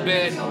little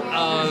bit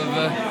of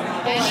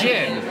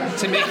gin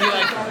to make you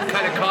like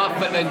kind of cough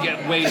but then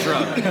get way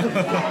drunk.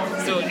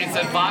 So it's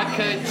a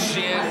vodka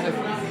gin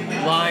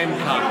lime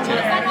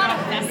cocktail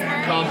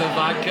called the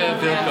Vodka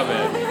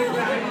Willkommen.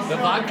 The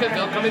Vodka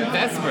Willkommen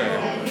Vesper.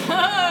 Oh.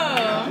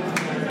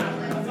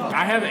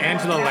 I have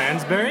Angela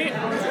Lansbury.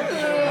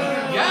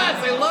 Yes,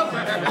 I love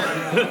her.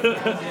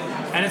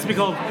 And it's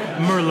called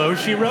Merlot,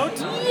 She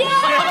Wrote.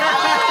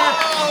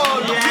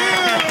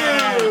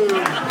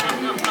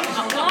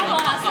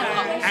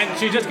 And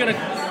she's just gonna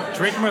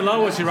drink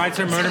Merlot when she writes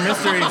her murder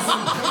mysteries.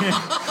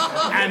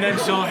 And then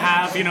she'll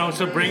have,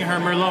 she'll bring her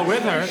Merlot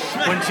with her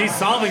when she's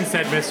solving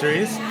said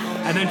mysteries.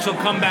 And then she'll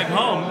come back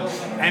home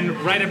and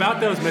write about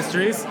those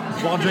mysteries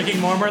while drinking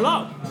more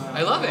Merlot.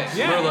 I love it.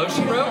 Yeah. Merlot,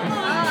 She Wrote.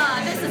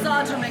 This is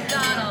Audra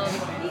McDonald.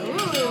 Ooh.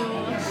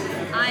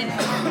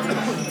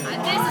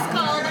 This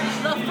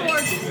a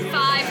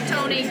 4-5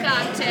 Tony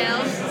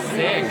cocktail.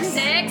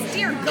 6?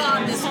 Dear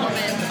God, this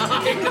woman.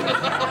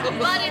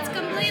 But it's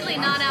completely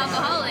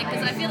non-alcoholic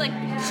because I feel like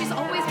she's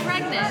always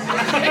pregnant.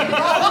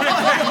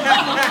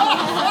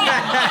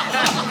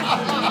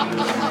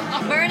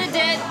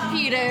 Bernadette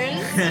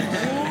Peters.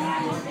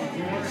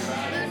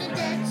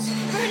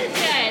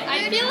 Bernadette.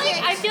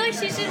 I feel like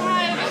she should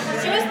have.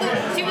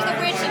 She was the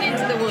witch in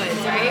Into the Woods,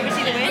 right? Was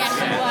she the witch? Yes,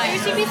 she was.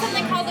 There should be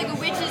something called like a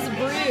witch's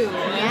brew.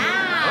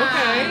 Yeah.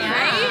 Okay.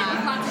 Right?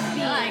 Lots of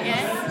speed, I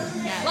guess.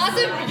 Lots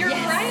of. You're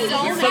right.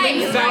 There's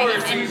something sour,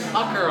 so you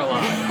pucker a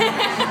lot.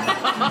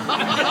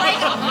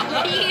 Like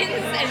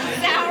beans and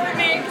sour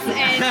mix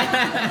and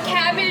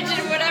cabbage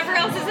and whatever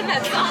else is in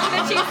that song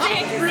that she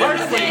sings.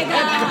 Parsley,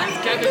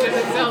 cabbage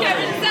and celery.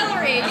 Cabbage and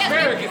celery. Yes.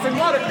 Asparagus and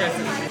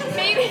watercresses.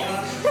 Maybe.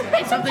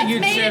 It's something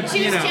you'd sip,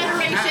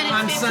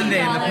 on Sunday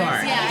in the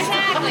park. Yeah,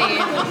 exactly.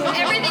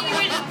 Everything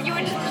you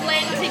would just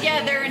blend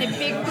together in a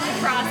big food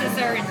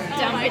processor and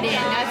dump it in.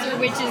 That's your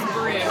witch's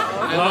brew.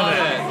 I love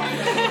it.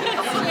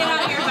 Straight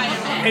out of your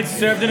vitamin. It's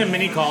served in a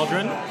mini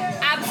cauldron.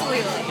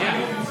 Absolutely.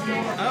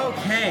 Yeah.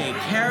 Okay,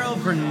 Carol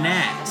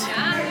Burnett.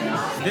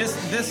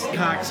 This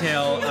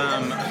cocktail,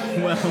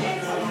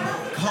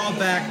 call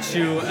back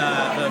to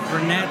the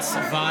Burnett's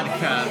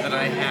vodka that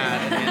I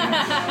had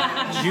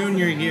in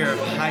junior year of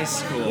high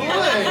school.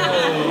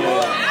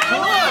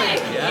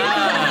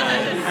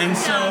 And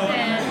so,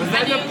 was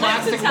that in a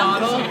plastic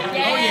bottle? Oh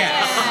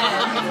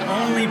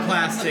yeah, only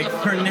plastic.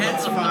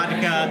 Burnett's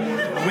vodka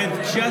with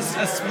just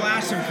a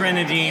splash of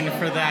grenadine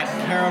for that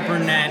Carol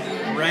Burnett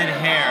red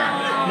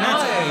hair. And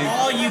that's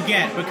all you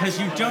get because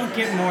you don't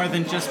get more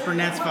than just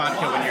Burnett's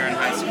vodka when you're in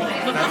high school.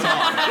 That's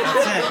all.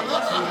 That's it.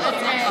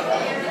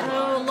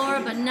 Oh,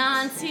 Laura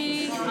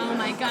Benanti. Oh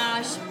my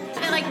gosh.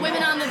 And like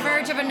women on the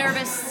verge of a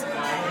nervous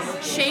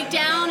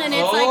shakedown, and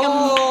it's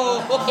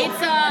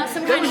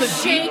some kind of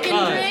shake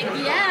and drink.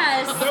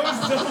 Yes. That was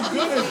so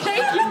good.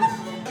 Thank you.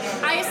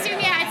 I assume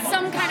it's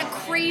some kind of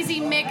crazy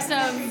mix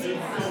of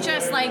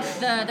just like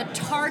the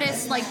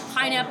tartest like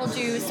pineapple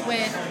juice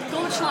with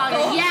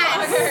Goldschlager.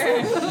 Yes.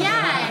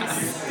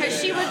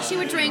 Because she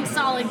would drink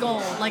solid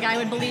gold. Like I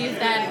would believe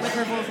that with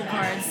her vocal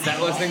cords. That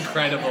was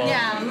incredible.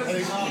 Yeah.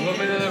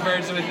 Woman on the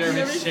verge of a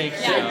nervous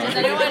shakedown. Does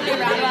anyone do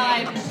round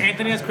life?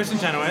 Anthony has Kristen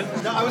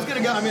Chenoweth. No, I was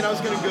gonna go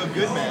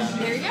good man.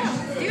 There you go.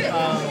 Do it.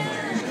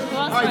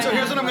 All right, so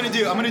here's what I'm gonna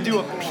do. I'm gonna do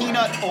a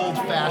peanut old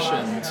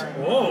fashioned.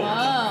 Whoa.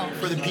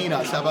 For the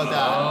peanuts. How about that?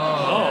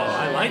 Oh,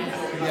 I like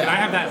that. Can I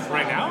have that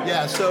right now?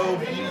 Yeah, so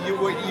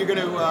you're going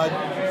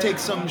to take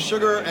some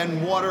sugar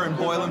and water and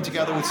boil them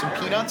together with some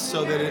peanuts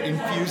so that it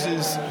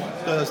infuses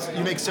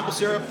you make simple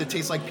syrup that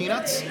tastes like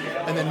peanuts,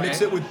 and then mix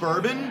it with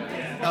bourbon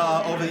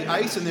over the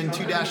ice, and then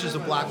 2 dashes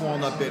of black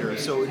walnut bitter.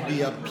 So it would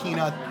be a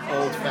peanut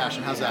old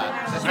fashioned. How's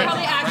that?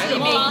 Probably actually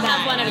make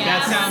that one of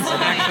That sounds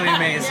actually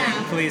amazing.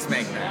 Yeah. Please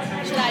make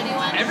that. Should I do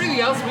one? Everything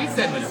else we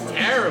said was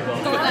terrible.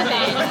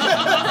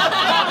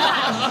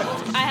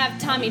 I have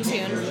Tommy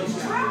Tune.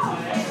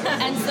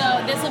 And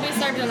so this will be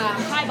served in a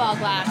highball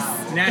glass.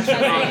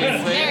 Naturally.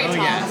 Obviously. Very tall.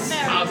 Yes.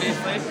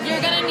 Obviously.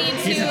 You're going to need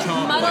to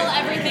muddle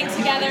everything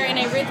together in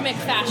a rhythmic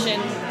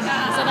fashion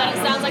so that it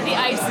sounds like the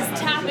ice is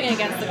tapping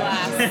against the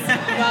glass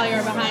while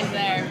you're behind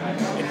there.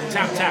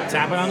 Tap, tap,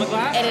 tapping on the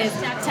glass? It is.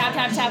 Tap, tap,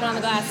 tap, tapping on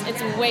the glass.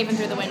 It's waving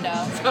through the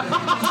window.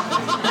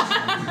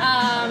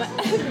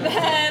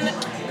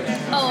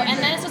 And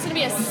then it's just going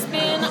to be a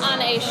spin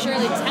on a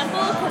Shirley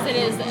Temple because it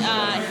is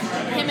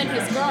him and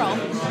his girl.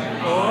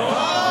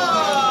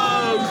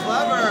 Oh,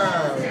 clever!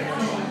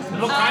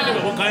 What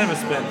kind of a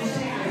spin?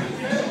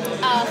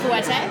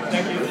 Fouette.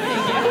 Thank you.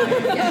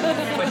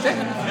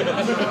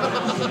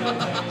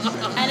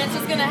 And it's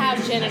just gonna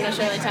have gin and a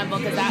Shirley Temple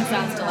because that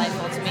sounds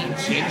delightful to me.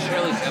 Gin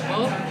Shirley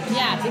Temple?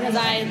 Yeah, because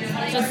I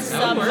just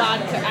sub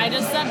vodka. I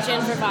just sub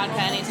gin for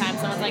vodka anytime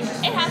someone's like,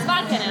 it has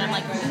vodka in it. I'm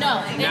like,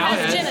 no, it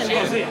has gin in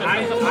it. See,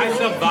 I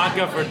sub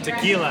vodka for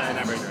tequila in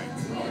every drink.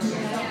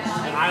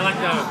 I like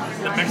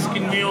the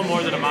Mexican meal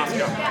more than a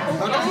Moscow.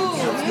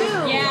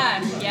 Ooh.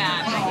 Yeah.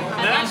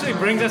 That actually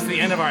brings us to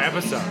the end of our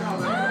episode.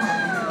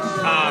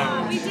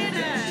 We did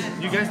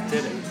it. You guys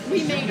did it.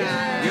 We made it.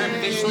 You're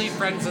officially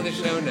friends of the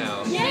show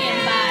now. Yay!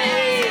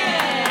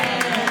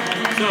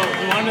 So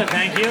we wanted to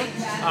thank you.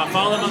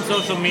 Follow them on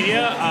social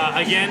media.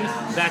 Again,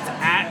 that's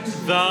at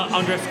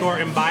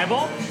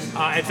 @the_imbible.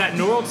 It's at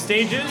New World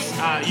Stages.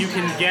 You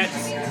can get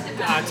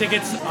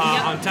tickets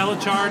on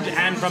Telecharge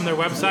and from their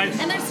website.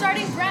 And they're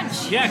starting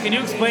brunch. Yeah, can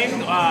you explain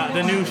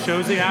the new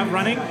shows they have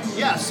running?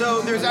 Yeah,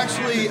 so there's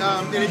actually,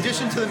 in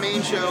addition to the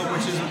main show,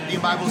 which is the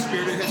Imbible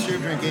Spirited History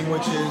of Drinking,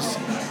 which is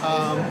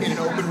in an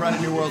open run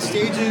at New World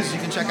Stages. You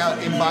can check out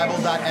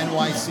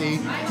imbible.nyc.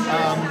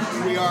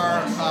 We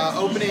are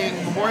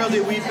opening Memorial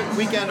Day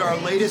weekend, our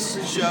latest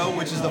show,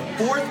 which is the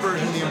 4th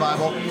version of the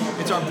Imbible.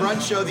 It's our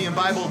brunch show, the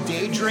Imbible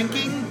Day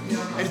Drinking,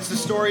 and it's the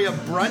story of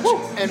brunch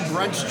and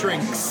brunch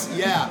drinks.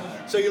 Yeah.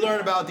 So you learn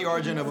about the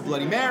origin of a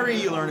Bloody Mary,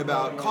 you learn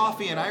about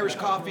coffee and Irish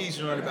coffees,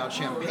 you learn about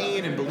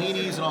champagne and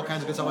Bellinis and all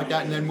kinds of good stuff like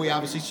that, and then we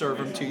obviously serve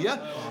them to you.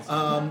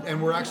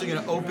 And we're actually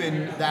going to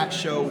open that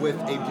show with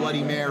a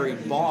Bloody Mary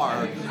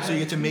bar, so you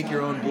get to make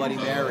your own Bloody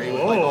Mary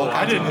with like all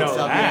kinds of good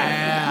stuff.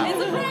 Yeah.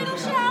 It's a bridal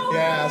shower.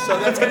 Yeah, so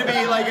that's going to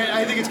be like,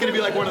 I think it's going to be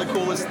like one of the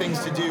coolest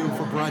things to do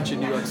for brunch in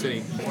New York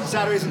City.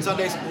 Saturdays and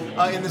Sundays.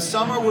 In the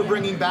summer, we're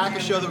bringing back a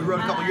show that we wrote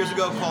a couple years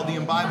ago called The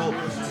Imbible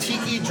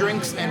Tiki,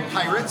 Drinks, and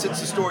Pirates.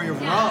 It's the story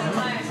of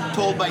rum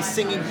told by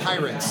singing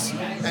pirates.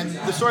 And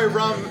the story of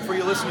rum, for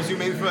your listeners who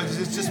may be familiar,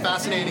 it's just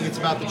fascinating. It's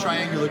about the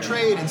triangular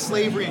trade and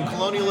slavery and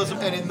colonialism.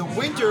 And in the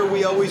winter,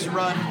 we always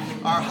run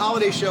our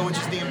holiday show, which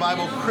is The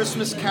Imbible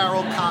Christmas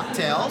Carol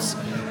Cocktails.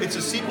 It's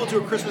a sequel to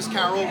A Christmas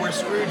Carol where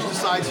Scrooge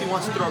decides he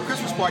wants to throw a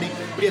Christmas party,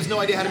 but he has no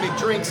idea how to make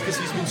drinks because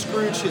he's been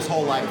Scrooge his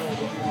whole life.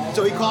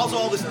 So he calls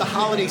all this the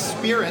holiday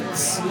spirits.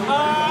 See what we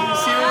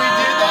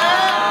did there?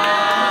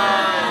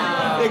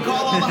 He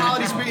calls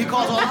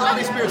all the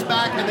holiday spirits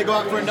back, and they go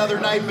out for another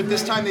night, but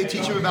this time they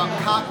teach him about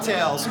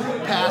cocktails,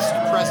 past,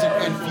 present,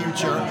 and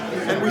future.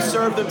 And we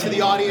serve them to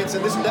the audience.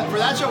 And for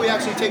that show, we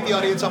actually take the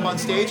audience up on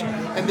stage,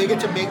 and they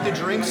get to make the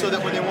drinks so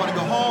that when they want to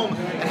go home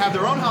and have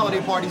their own holiday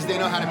parties, they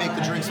know how to make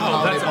the drinks for the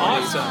holiday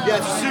parties. Awesome. Yeah,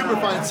 it's super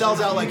fun. It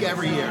sells out like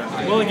every year.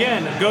 Well,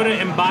 again, go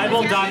to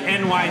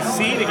imbible.nyc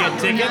to get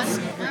tickets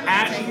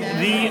at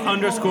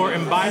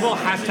 @the_imbible,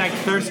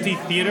 #thirsty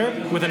theater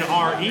with an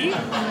RE.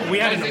 We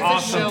had an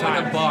awesome show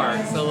time. in a bar,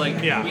 so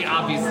we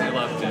obviously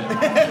loved it.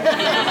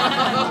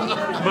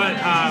 But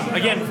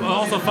again,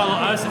 also follow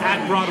us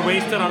at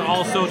Broadwasted on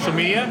all social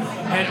media.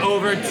 Head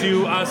over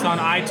to us on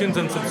iTunes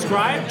and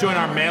subscribe. Join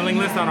our mailing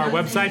list on our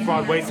website,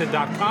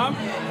 broadwasted.com.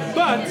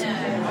 But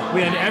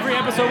we end every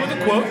episode with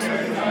a quote.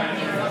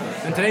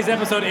 And today's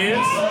episode is,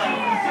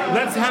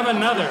 let's have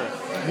another.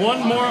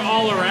 One more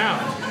all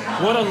around.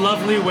 What a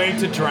lovely way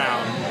to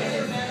drown.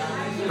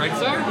 Right,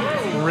 sir?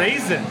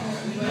 Raisin.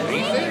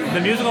 Raisin?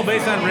 The musical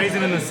based on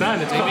Raisin in the Sun.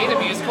 They made a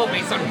musical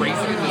based on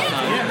Raisin in the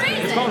Sun? Yeah,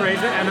 it's called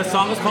Raisin, and the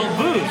song is called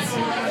Booze.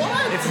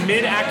 It's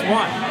mid-act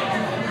 1.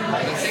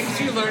 The things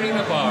you learn in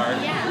the bar.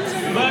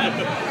 But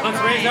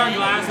let's raise our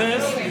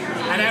glasses,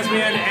 and as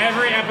we end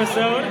every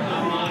episode,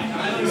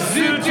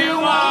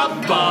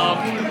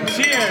 Zoo-doo-wop-bop.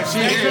 Cheers.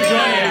 Thanks for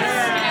joining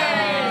us.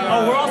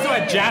 Oh, we're also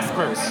at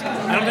Jasper's.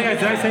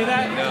 Did I say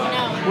that? No.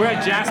 We're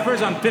at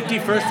Jasper's on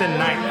 51st and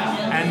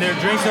 9th, and their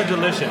drinks are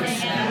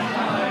delicious.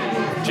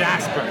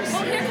 Jasper's.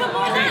 Well, here come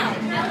more now.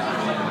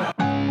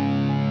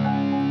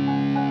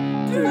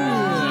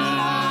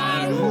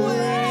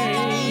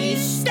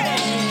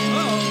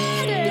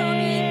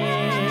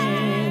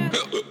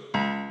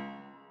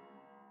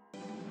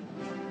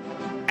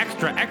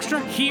 Extra,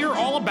 hear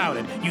all about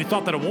it. You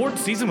thought that awards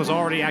season was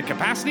already at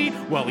capacity?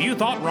 Well, you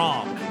thought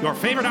wrong. Your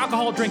favorite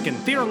alcohol drinking,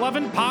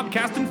 theater-loving,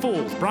 podcasting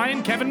fools,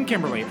 Brian, Kevin, and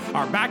Kimberly,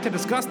 are back to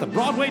discuss the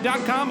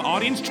Broadway.com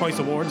Audience Choice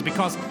Awards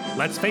because,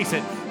 let's face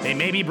it, they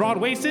may be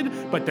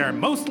broad-waisted, but they're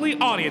mostly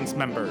audience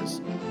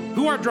members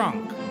who are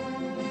drunk.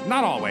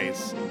 Not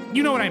always.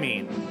 You know what I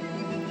mean.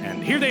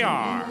 And here they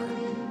are.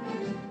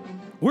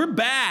 We're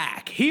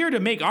back, here to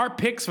make our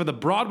picks for the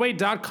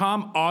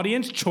Broadway.com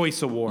Audience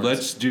Choice Awards.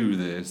 Let's do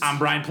this. I'm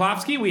Brian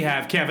Plofsky. We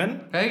have Kevin.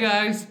 Hey,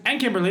 guys. And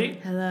Kimberly.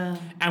 Hello.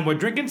 And we're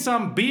drinking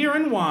some beer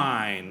and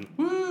wine.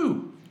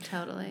 Woo!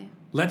 Totally.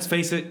 Let's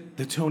face it,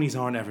 the Tonys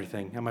aren't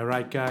everything. Am I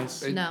right,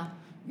 guys? No.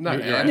 No,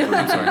 You're right.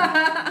 I'm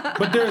sorry.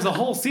 But there's a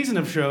whole season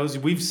of shows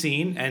we've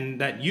seen and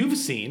that you've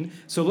seen.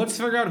 So let's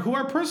figure out who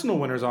our personal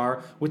winners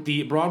are with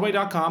the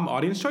Broadway.com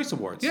Audience Choice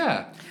Awards.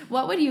 Yeah.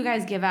 What would you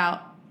guys give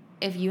out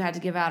if you had to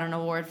give out an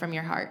award from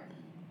your heart?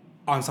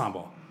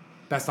 Ensemble.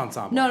 Best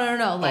ensemble.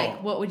 No.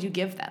 Like, what would you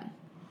give them?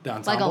 The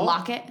ensemble? Like a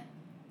locket?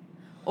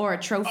 Or a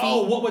trophy?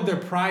 Oh, what would their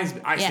prize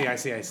be? I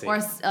see. Or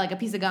like a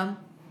piece of gum?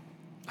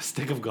 A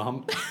stick of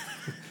gum?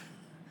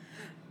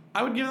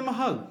 I would give them a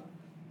hug.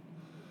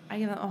 I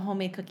give them a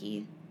homemade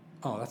cookie.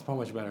 Oh, that's so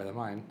much better than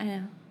mine. I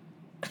know.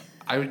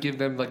 I would give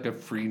them like a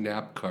free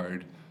nap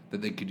card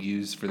that they could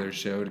use for their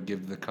show to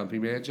give the company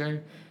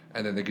manager,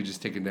 and then they could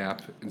just take a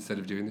nap instead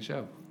of doing the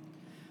show.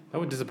 That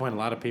would disappoint a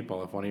lot of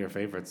people if one of your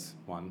favorites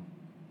won.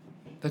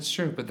 That's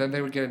true, but then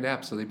they would get a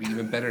nap, so they'd be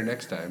even better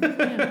next time.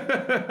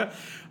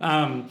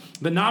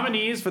 The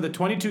nominees for the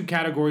 22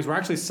 categories were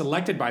actually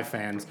selected by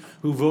fans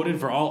who voted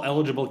for all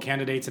eligible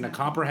candidates in a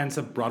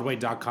comprehensive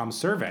Broadway.com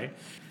survey.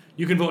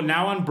 You can vote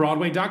now on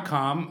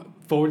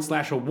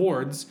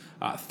Broadway.com/awards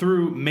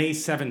through May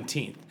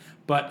 17th.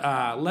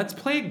 But let's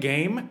play a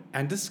game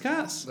and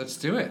discuss. Let's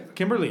do it.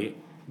 Kimberly,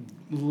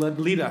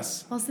 lead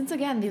us. Well, since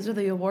again, these are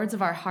the awards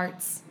of our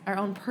hearts, our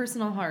own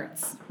personal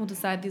hearts. We'll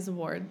decide these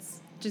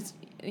awards. Just,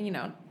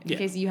 in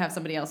case you have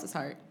somebody else's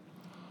heart.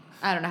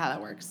 I don't know how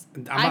that works.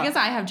 I guess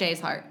I have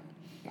Jay's heart,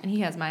 and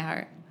he has my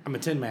heart. I'm a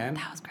Tin Man.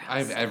 That was gross. I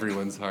have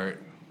everyone's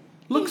heart.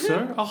 Look,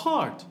 sir, a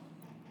heart.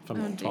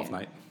 From dear. 12th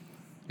Night.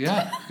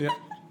 Yeah.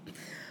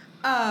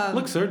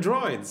 Look, sir,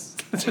 droids.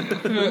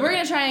 We're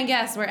going to try and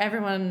guess where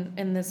everyone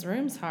in this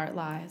room's heart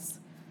lies.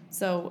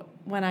 So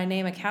when I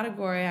name a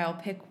category, I'll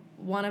pick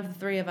one of the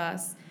three of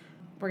us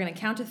We're going to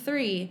count to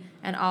 3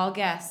 and all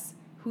guess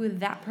who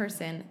that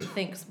person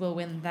thinks will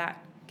win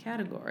that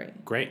category.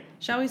 Great.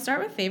 Shall we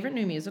start with favorite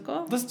new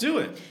musical? Let's do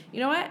it. You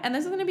know what? And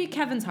this is going to be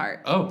Kevin's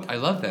heart. Oh, I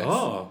love this.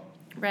 Oh.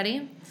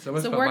 Ready? So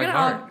much about my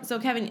heart. So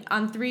Kevin,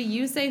 on 3,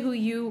 you say who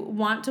you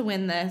want to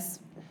win this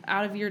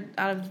out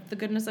of the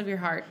goodness of your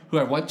heart. Who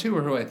I want to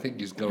or who I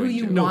think is going Who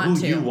you to? want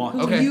who to. you want.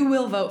 Who Okay. you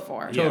will vote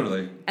for. Yeah.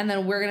 Totally. And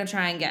then we're going to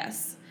try and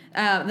guess.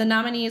 The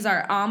nominees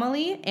are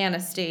Amelie,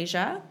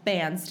 Anastasia,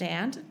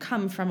 Bandstand,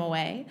 Come From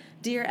Away,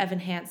 Dear Evan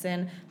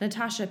Hansen,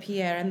 Natasha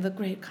Pierre, and The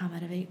Great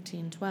Comet of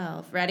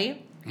 1812.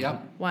 Ready?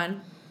 Yep.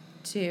 1,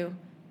 2,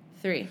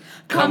 3.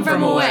 Come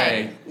From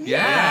Away.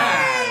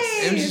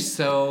 Yes. It was just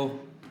so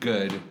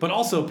good. But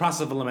also,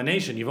 process of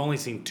elimination, you've only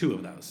seen 2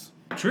 of those.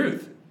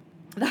 Truth.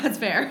 That's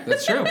fair.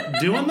 That's true.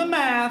 Doing the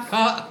math.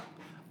 I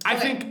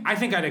Okay.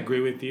 think I'd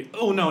agree with you.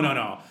 Oh, no.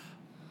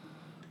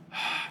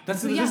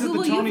 This who is will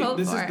the you Tony. vote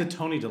This for? is the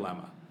Tony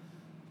dilemma.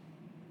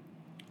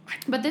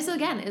 But this,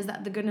 again, is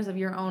that the goodness of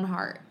your own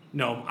heart.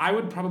 No, I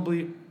would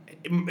probably.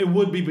 It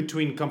would be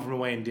between Come From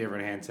Away and Dear Evan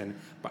Hansen,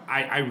 but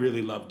I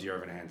really love Dear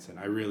Evan Hansen.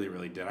 I really,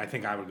 really did. I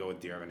think I would go with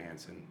Dear Evan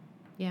Hansen.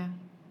 Yeah.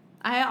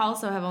 I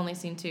also have only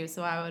seen 2,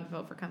 so I would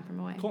vote for Come From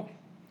Away. Cool.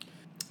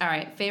 All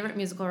right, favorite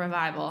musical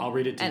revival. I'll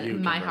read it to and you,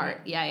 My Kimberly.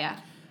 heart. Yeah.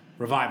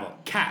 Revival.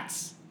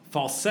 Cats.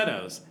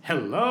 Falsettos.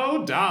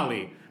 Hello,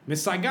 Dolly.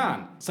 Miss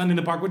Saigon. Sunday in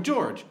the Park with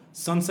George.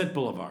 Sunset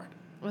Boulevard.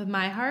 With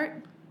My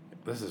heart,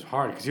 This is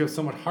hard because you have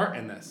so much heart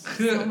in this.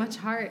 so much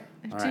heart.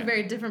 I have All 2 right.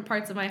 very different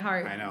parts of my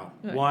heart. I know.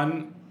 Okay.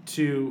 1,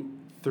 2,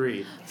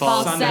 3.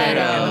 Falsettos. Sunday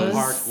in the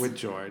Park with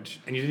George.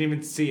 And you didn't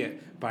even see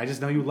it, but I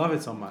just know you love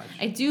it so much.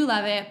 I do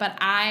love it, but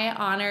I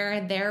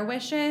honor their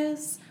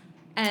wishes,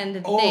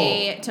 and Oh.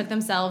 they took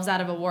themselves out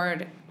of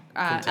award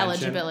Contention.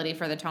 eligibility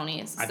for the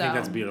Tonys. I so think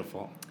that's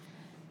beautiful.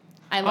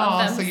 I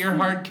love them. So your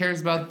heart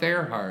cares about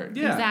their heart.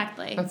 Yeah.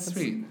 Exactly. That's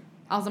sweet.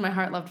 Also, my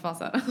heart loved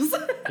falsettos.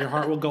 Your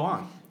heart will go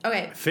on.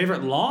 Okay.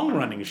 Favorite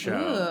long-running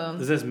show? Ooh.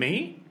 Is this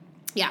me?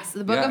 Yes,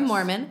 The Book of Yes.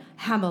 Mormon,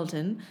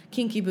 Hamilton,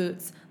 Kinky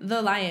Boots,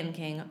 The Lion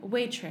King,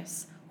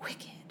 Waitress,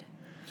 Wicked.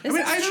 This I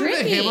mean, is I know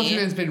tricky. that Hamilton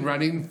has been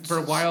running for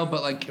a while,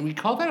 but like, can we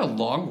call that a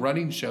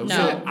long-running show? No.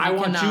 So I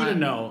want you cannot. to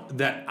know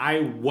that I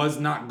was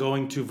not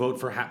going to vote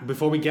for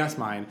before we guess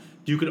mine.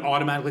 You could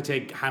automatically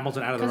take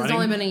Hamilton out of the 'Cause it's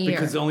running only been a year.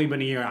 because it's only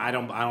been a year. I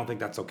don't think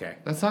that's okay.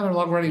 That's not a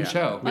long-running Yeah.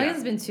 show. I guess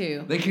it's been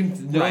 2. They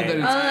can know Right. that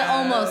it's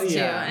Almost 2.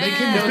 yeah. They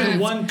can know There's that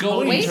it's one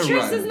going Waitress to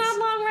run. is not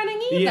long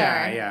running either.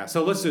 Yeah.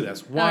 So let's do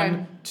this.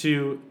 1,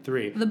 2,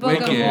 3. The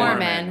Book of Wicked.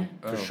 Mormon.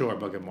 For sure,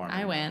 Book of Mormon.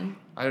 I win.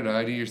 I don't know.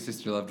 I knew your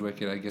sister loved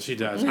Wicked. I guess She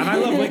does, and I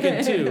love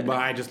Wicked too, but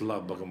I just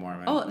love Book of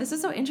Mormon. Oh, this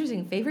is so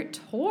interesting. Favorite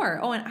tour.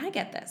 Oh, and I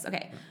get this.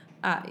 Okay.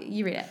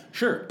 You read it.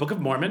 Sure. Book of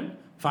Mormon,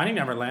 Finding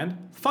Neverland,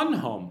 Fun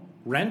Home,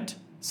 Rent,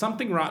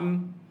 Something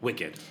Rotten,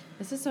 Wicked.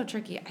 This is so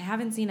tricky. I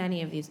haven't seen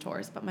any of these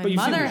tours, but my But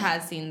you've seen mother this-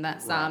 has seen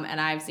that some, and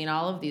I've seen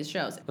all of these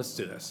shows. Let's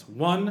do this.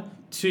 1,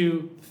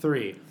 2,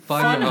 3.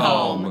 Fun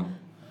Home.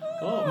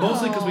 Oh,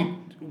 mostly because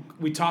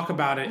we talk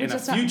about it We in a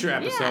just talk- future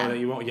episode yeah. that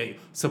you won't get.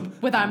 So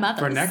With our mothers.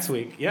 for next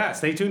week. Yeah,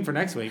 stay tuned for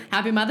next week.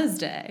 Happy Mother's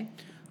Day.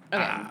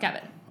 Okay,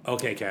 Kevin.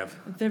 Okay, Kev.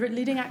 Favorite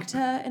leading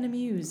actor in a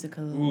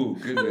musical. Ooh,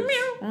 goodness.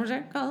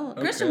 Musical.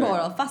 Okay. Christian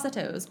Borle,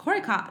 Falsettos,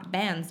 Corey Cott,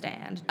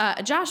 Bandstand.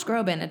 Josh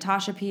Groban,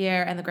 Natasha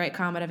Pierre and the Great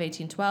Comet of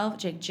 1812.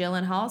 Jake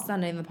Gyllenhaal,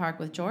 Sunday in the Park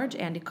with George.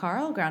 Andy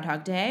Carl,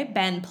 Groundhog Day.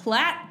 Ben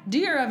Platt,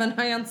 Dear Evan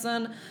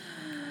Hansen.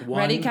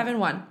 Ready, Kevin?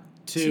 1,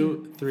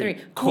 2, 3.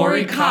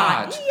 Corey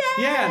Cott.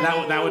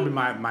 Yeah, that would be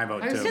my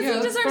vote too. Because he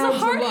deserves a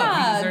heart He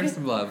hug. deserves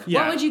some love.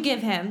 Yeah. What would you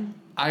give him?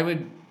 I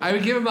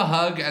would give him a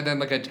hug and then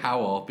like a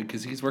towel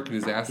because he's working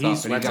his ass He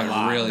off and he sweats a got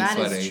lot. really That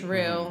sweaty. is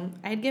true.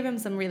 I'd give him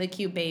some really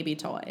cute baby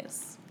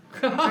toys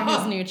for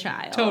his new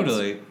child.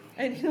 Totally.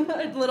 And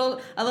a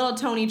little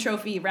Tony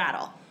Trophy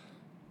rattle.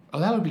 Oh,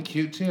 that would be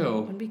cute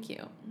too. Would be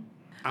cute.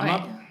 I'm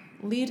up.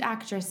 Lead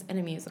actress in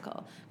a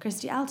musical.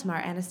 Christy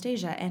Altomare,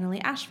 Anastasia,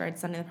 Annalie Ashford,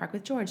 Sunday in the Park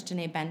with George,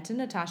 Danae Benton,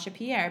 Natasha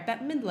Pierre,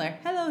 Bette Midler,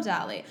 Hello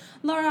Dolly,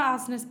 Laura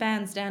Osnes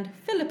Bandstand,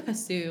 Philippa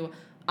Sue,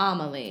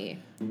 Amelie.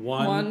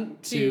 1,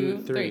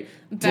 2, 3.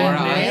 Laura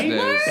Bette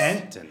Midler? Osnes.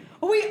 Benton.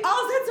 Oh, we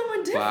all said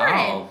someone different.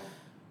 Wow.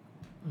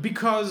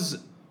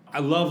 Because I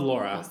love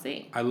Laura. We'll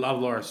see. I love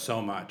Laura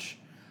so much.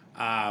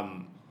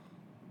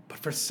 But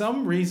for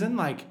some reason,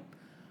 like,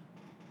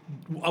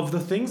 of the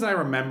things I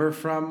remember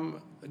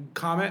from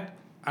Comet,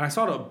 and I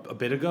saw it a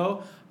bit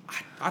ago,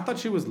 I thought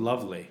she was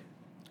lovely.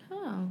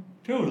 Oh.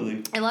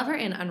 Totally. I love her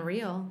in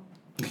Unreal.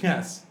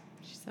 Yes.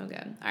 She's so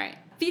good. All right.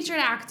 Featured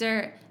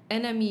actor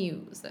in a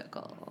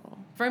musical.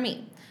 For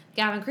me,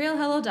 Gavin Creel,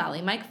 Hello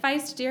Dolly, Mike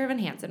Feist, Dear Evan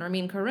Hansen,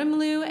 Ramin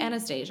Karimloo,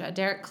 Anastasia,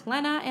 Derek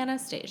Klena,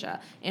 Anastasia,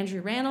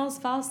 Andrew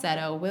Rannells,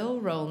 Falsetto, Will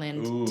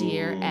Rowland,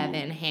 Dear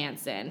Evan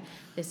Hansen.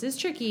 This is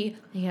tricky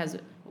because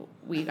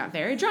we got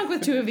very drunk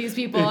with 2 of these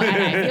people,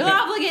 and I feel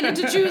obligated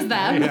to choose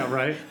them. Yeah,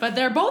 right. But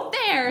they're both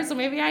there, so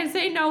maybe I'd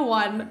say no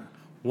one.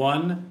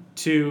 1,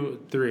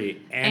 2,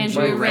 3.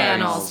 Andrew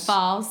Rannells,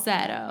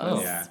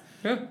 Falsettos. Yeah.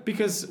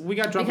 Because we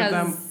got drunk with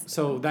them,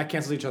 so that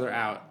canceled each other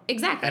out.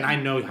 Exactly. And I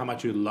know how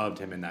much you loved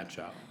him in that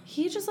show.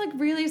 He just like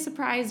really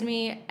surprised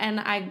me,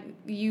 and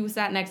you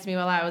sat next to me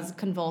while I was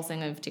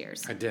convulsing of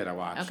tears. I did. I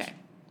watched. Okay.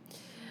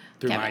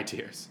 Through Kevin. my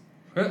tears.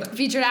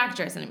 Featured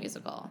actress in a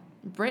musical: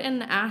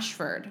 Britton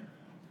Ashford,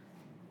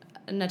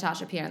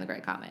 Natasha Pierre in The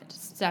Great Comet,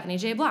 Stephanie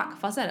J. Block,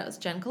 Falsettos,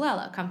 Jen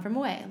Colella, Come From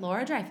Away,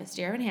 Laura Dreyfus,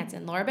 Dear Evan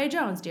Hansen, Laura Bae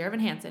Jones, Dear Evan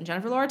Hansen,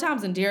 Jennifer Laura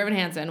Thompson, Dear Evan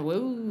Hansen.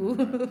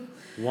 Woo.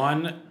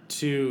 1,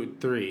 2,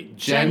 3.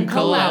 Jen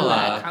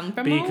Colella. Come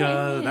From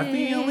Because Away. that's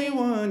the only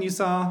one you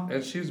saw.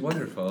 And she's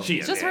wonderful. She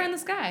It's is. just her in the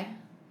sky.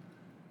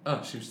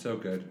 Oh, she's so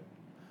good.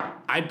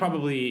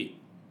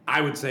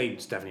 I would say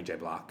Stephanie J.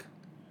 Block.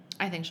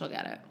 I think she'll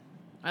get it.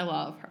 I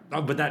love her.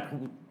 Oh, but that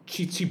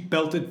she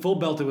full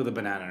belted with a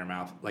banana in her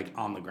mouth, like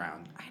on the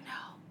ground. I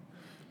know.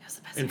 It was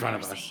the best in I've front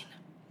ever of us. seen.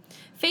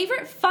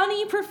 Favorite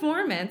funny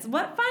performance?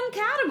 What fun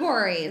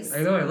categories?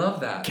 I know, I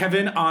love that.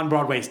 Kevin on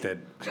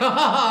Broadwasted.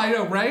 I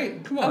know,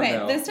 right? Come on Okay,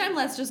 now. this time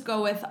let's just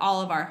go with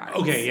all of our hearts.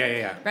 Okay,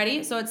 yeah.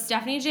 Ready? So it's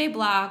Stephanie J.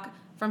 Block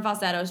from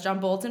Falsettos, John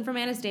Bolton from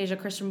Anastasia,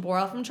 Christian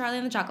Borle from Charlie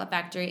and the Chocolate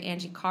Factory,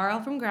 Angie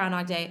Carl from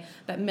Groundhog Day,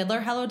 Bette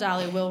Midler, Hello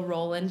Dolly, Will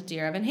Roland,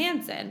 Dear Evan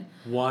Hansen.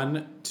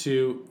 1,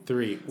 2,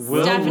 3.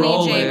 Will Stephanie J.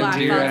 Roland, Block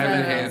Dear Falsettos.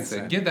 Evan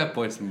Hansen. Give that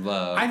boy some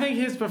love. I think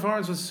his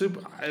performance was super.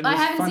 It I was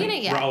haven't funny. seen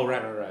it yet. Oh,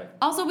 right.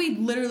 Also, we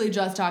literally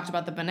just talked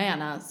about the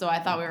banana, so I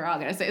thought we were all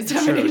going to say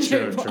Stephanie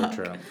J. Block.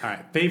 True. All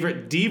right.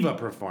 Favorite diva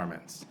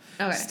performance.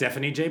 Okay.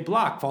 Stephanie J.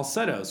 Block,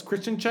 Falsettos,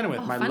 Kristen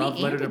Chenoweth, My funny Love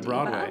Letter and to a diva.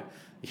 Broadway.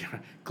 Yeah.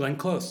 Glenn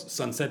Close,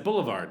 Sunset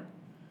Boulevard.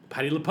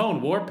 Patti LuPone,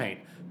 Warpaint.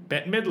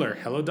 Bette Midler,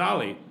 Hello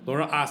Dolly.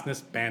 Laura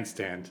Osnes,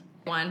 Bandstand.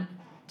 1,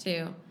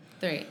 2,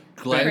 3.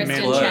 Glenn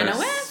Kristen Close.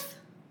 Chenoweth?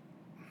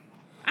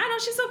 I know,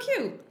 she's so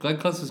cute. Glenn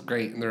Close was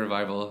great in the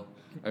revival.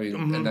 I mean,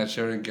 and that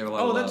show didn't get a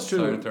lot of love. that's true.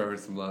 So I would throw her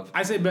some love.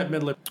 I say Bette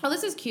Midler. Oh,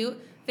 this is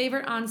cute.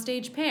 Favorite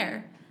onstage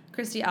pair: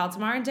 Christy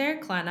Altamar and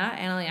Derek Klena,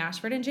 Annalie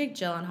Ashford and Jake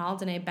Gyllenhaal,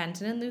 Danae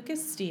Benton and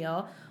Lucas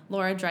Steele,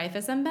 Laura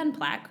Dreyfus and Ben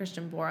Platt,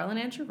 Christian Borle and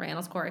Andrew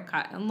Rannells, Corey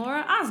Cott and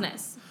Laura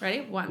Osnes.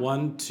 Ready?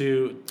 1,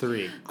 2,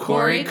 3.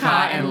 Corey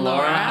Cott and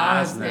Laura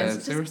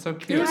Osnes. They were so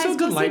cute. They were so Guys,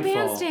 go see delightful.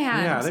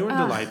 Bandstand. Yeah, they were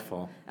Ugh.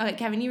 delightful. Okay,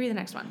 Kevin, you read the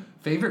next one.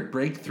 Favorite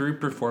breakthrough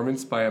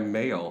performance by a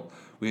male.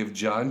 We have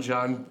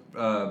John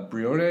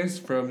Briones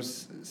from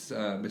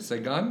Miss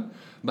Saigon,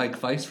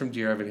 Mike Weiss from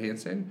Dear Evan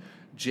Hansen,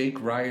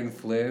 Jake Ryan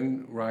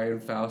Flynn, Ryan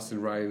Faust,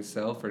 and Ryan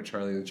Sell for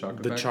Charlie and the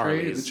Chocolate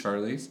Factory. The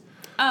Charlies.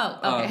 Oh,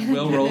 okay.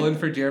 Will Roland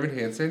for Dear Evan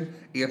Hansen,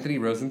 Anthony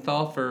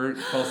Rosenthal for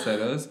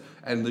Falsettos,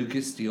 and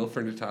Lucas Steele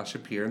for Natasha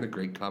Pierre in The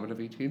Great Comet of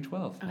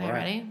 1812. Okay,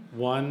 ready?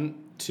 1,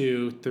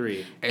 2,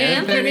 3.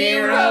 Anthony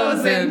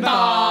Rosenthal!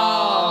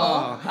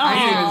 I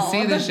didn't even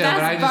see the show,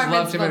 but I just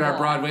loved him in our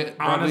Broadway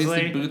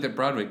booth at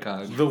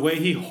BroadwayCon. The way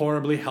he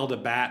horribly held a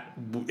bat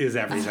is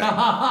everything.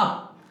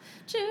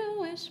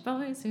 Jewish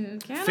boys who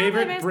cannot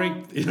Favorite play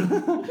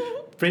baseball.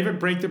 Favorite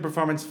breakthrough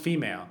performance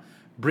female.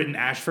 Britton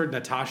Ashford,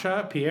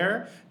 Natasha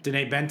Pierre.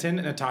 Danae Benton,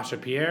 Natasha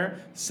Pierre.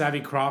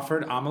 Savvy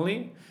Crawford,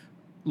 Amelie.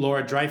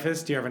 Laura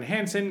Dreyfus, Dear Evan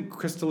Hansen.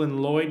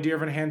 Crystalline Lloyd, Dear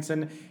Evan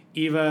Hansen.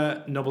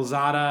 Eva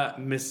Noblezada,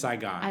 Miss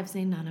Saigon. I've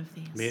seen none of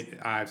these.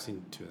 I've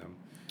seen 2 of them.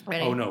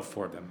 Ready? Oh no,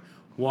 4 of them.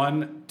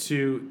 1,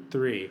 2,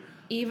 3.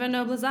 Eva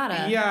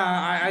Noblezada. Yeah,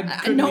 I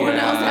couldn't. No one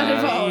else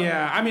had to vote.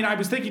 Yeah, I mean, I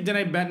was thinking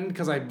Danae Benton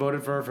because I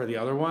voted for her for the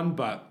other one,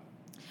 but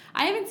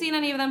I haven't seen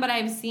any of them, but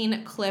I've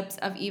seen clips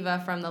of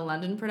Eva from the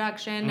London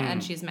production,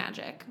 and she's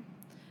magic.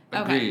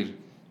 Agreed.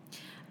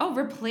 Oh,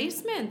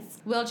 replacements.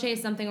 Will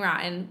Chase, Something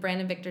Rotten.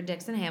 Brandon Victor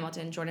Dixon,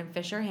 Hamilton. Jordan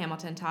Fisher,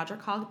 Hamilton.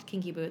 Todrick Hall,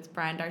 Kinky Boots.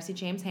 Brian Darcy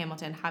James,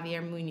 Hamilton.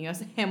 Javier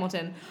Munoz,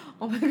 Hamilton.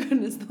 Oh my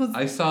goodness, those.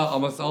 I saw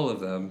almost all of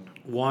them.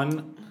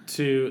 1,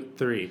 2,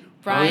 3.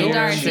 Brian Will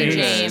Darcy Chase,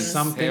 James,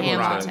 Something Hamilton.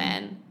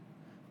 Rotten.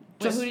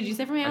 Wait, who did you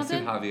say from I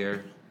Hamilton? said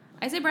Javier.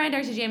 I say Brian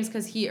Darcy James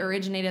because he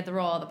originated the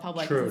role of the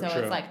public, True, so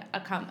true. it's like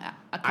a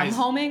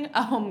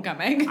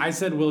homecoming. I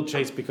said Will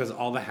Chase because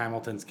all the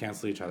Hamiltons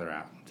cancel each other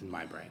out in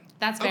my brain.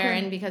 That's fair,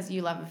 and because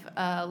you love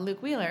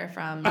Luke Wheeler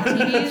from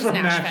TV's From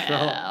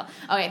Nashville. Nashville.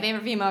 Okay,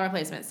 favorite female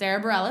replacement: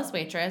 Sarah Bareilles,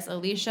 waitress;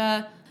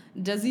 Alicia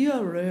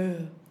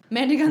Desiree;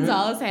 Mandy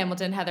Gonzalez,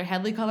 Hamilton; Heather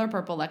Headley, Color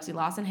Purple; Lexi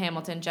Lawson,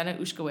 Hamilton; Jenna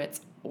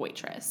Ushkowitz,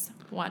 waitress.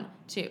 1,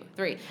 2,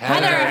 3.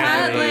 Heather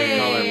Headley.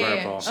 Color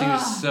Purple. She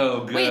was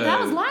so good. Wait, that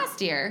was last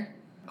year.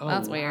 Oh,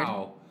 That's weird.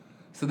 Wow.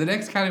 So the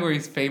next category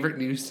is favorite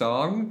new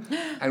song,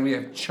 and we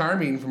have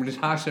 "Charming" from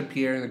Natasha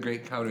Pierre in The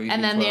Great Comet of 1812.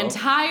 And then the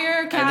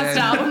entire cast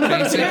then album of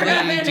basically Dear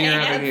Evan Dear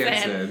Evan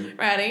Hansen. Hansen.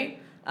 Ready?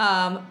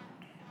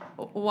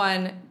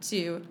 1,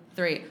 2,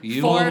 3.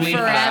 You For Will Be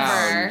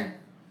Forever. Found.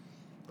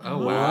 Oh,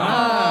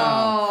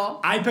 wow.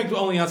 I picked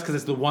Only Us because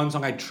it's the one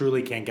song I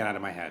truly can't get out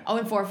of my head. Oh,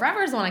 and For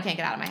Forever is the one I can't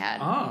get out of my head.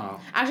 Oh.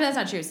 Actually, that's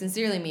not true.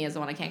 Sincerely Me is the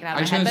one I can't get out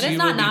I of my head, chose but it's You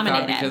not Will Be Found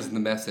nominated. because of the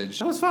message.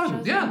 That was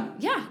fun. Yeah.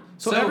 Yeah.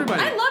 So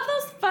everybody. I love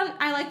those fun.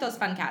 I like those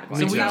fun categories.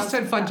 So we That just was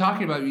had fun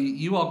talking about it.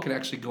 You all can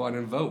actually go on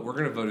and vote. We're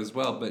going to vote as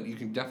well, but you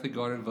can definitely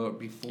go on and vote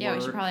before Yeah,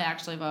 we should probably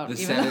actually vote. the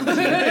even though-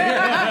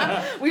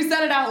 17th. We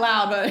said it out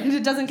loud, but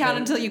it doesn't count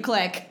until you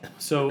click.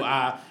 So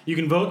you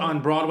can vote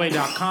on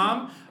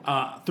Broadway.com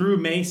through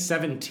May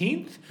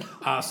 17th.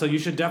 So you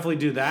should definitely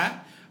do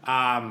that.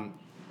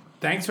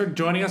 thanks for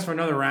joining us for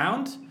another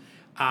round.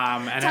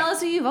 Tell us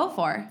who you vote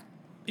for.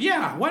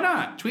 Yeah, why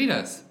not? Tweet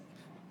us.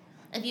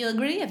 If you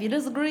agree, if you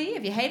disagree,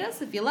 if you hate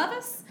us, if you love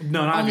us.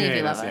 No, not only if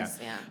you love hate us.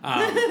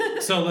 Yeah.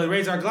 So let's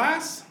raise our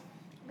glass.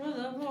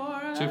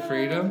 To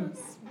freedom.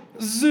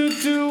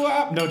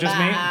 Zoot-doo-wop. No, just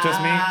me.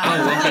 Just me.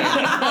 Oh, okay.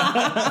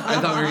 I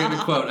thought we were getting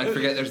a quote. I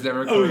forget there's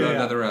never a quote on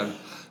another round.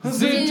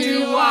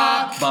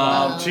 Zoot-doo-wop.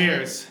 Bob.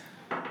 Cheers.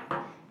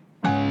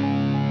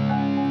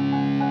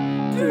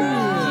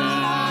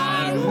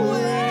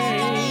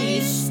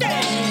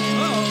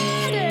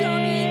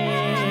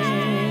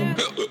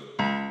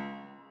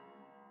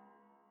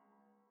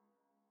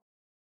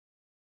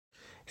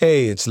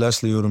 Hey, it's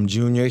Leslie Odom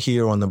Jr.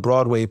 here on the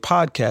Broadway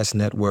Podcast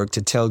Network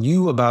to tell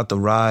you about the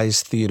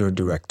Rise Theater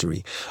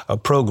Directory, a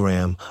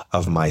program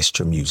of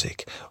Maestro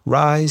Music.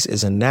 Rise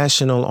is a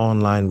national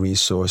online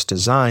resource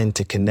designed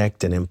to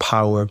connect and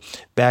empower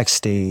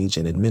backstage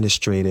and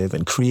administrative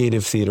and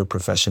creative theater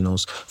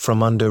professionals from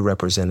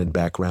underrepresented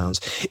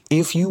backgrounds.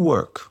 If you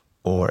work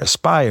or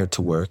aspire to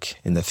work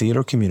in the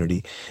theater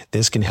community,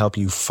 this can help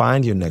you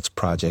find your next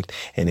project.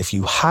 And if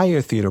you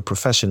hire theater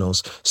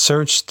professionals,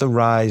 search the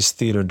Rise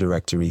Theater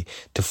Directory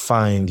to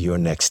find your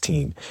next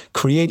team.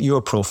 Create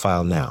your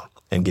profile now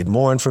and get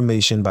more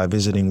information by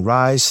visiting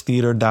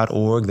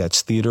risetheater.org.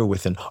 That's theater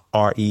with an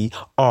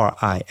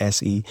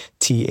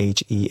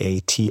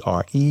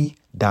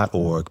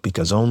RERISETHEATRE.org,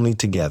 because only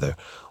together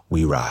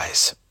we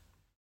rise.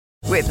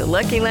 With the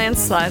Lucky Land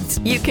Slots,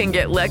 you can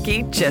get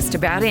lucky just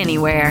about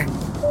anywhere.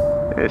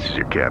 This is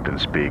your captain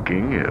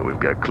speaking. We've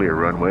got clear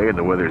runway and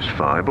the weather's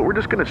fine, but we're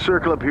just going to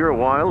circle up here a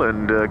while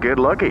and get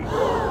lucky.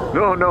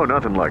 No,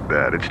 nothing like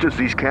that. It's just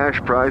these cash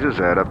prizes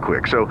add up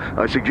quick. So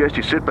I suggest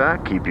you sit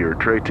back, keep your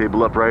tray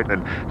table upright,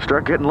 and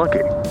start getting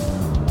lucky.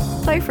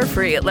 Play for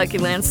free at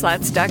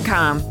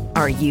LuckyLandSlots.com.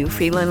 Are you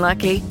feeling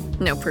lucky?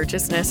 No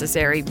purchase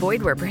necessary.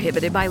 Void where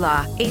prohibited by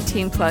law.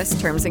 18+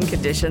 terms and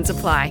conditions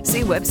apply.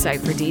 See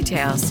website for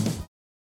details.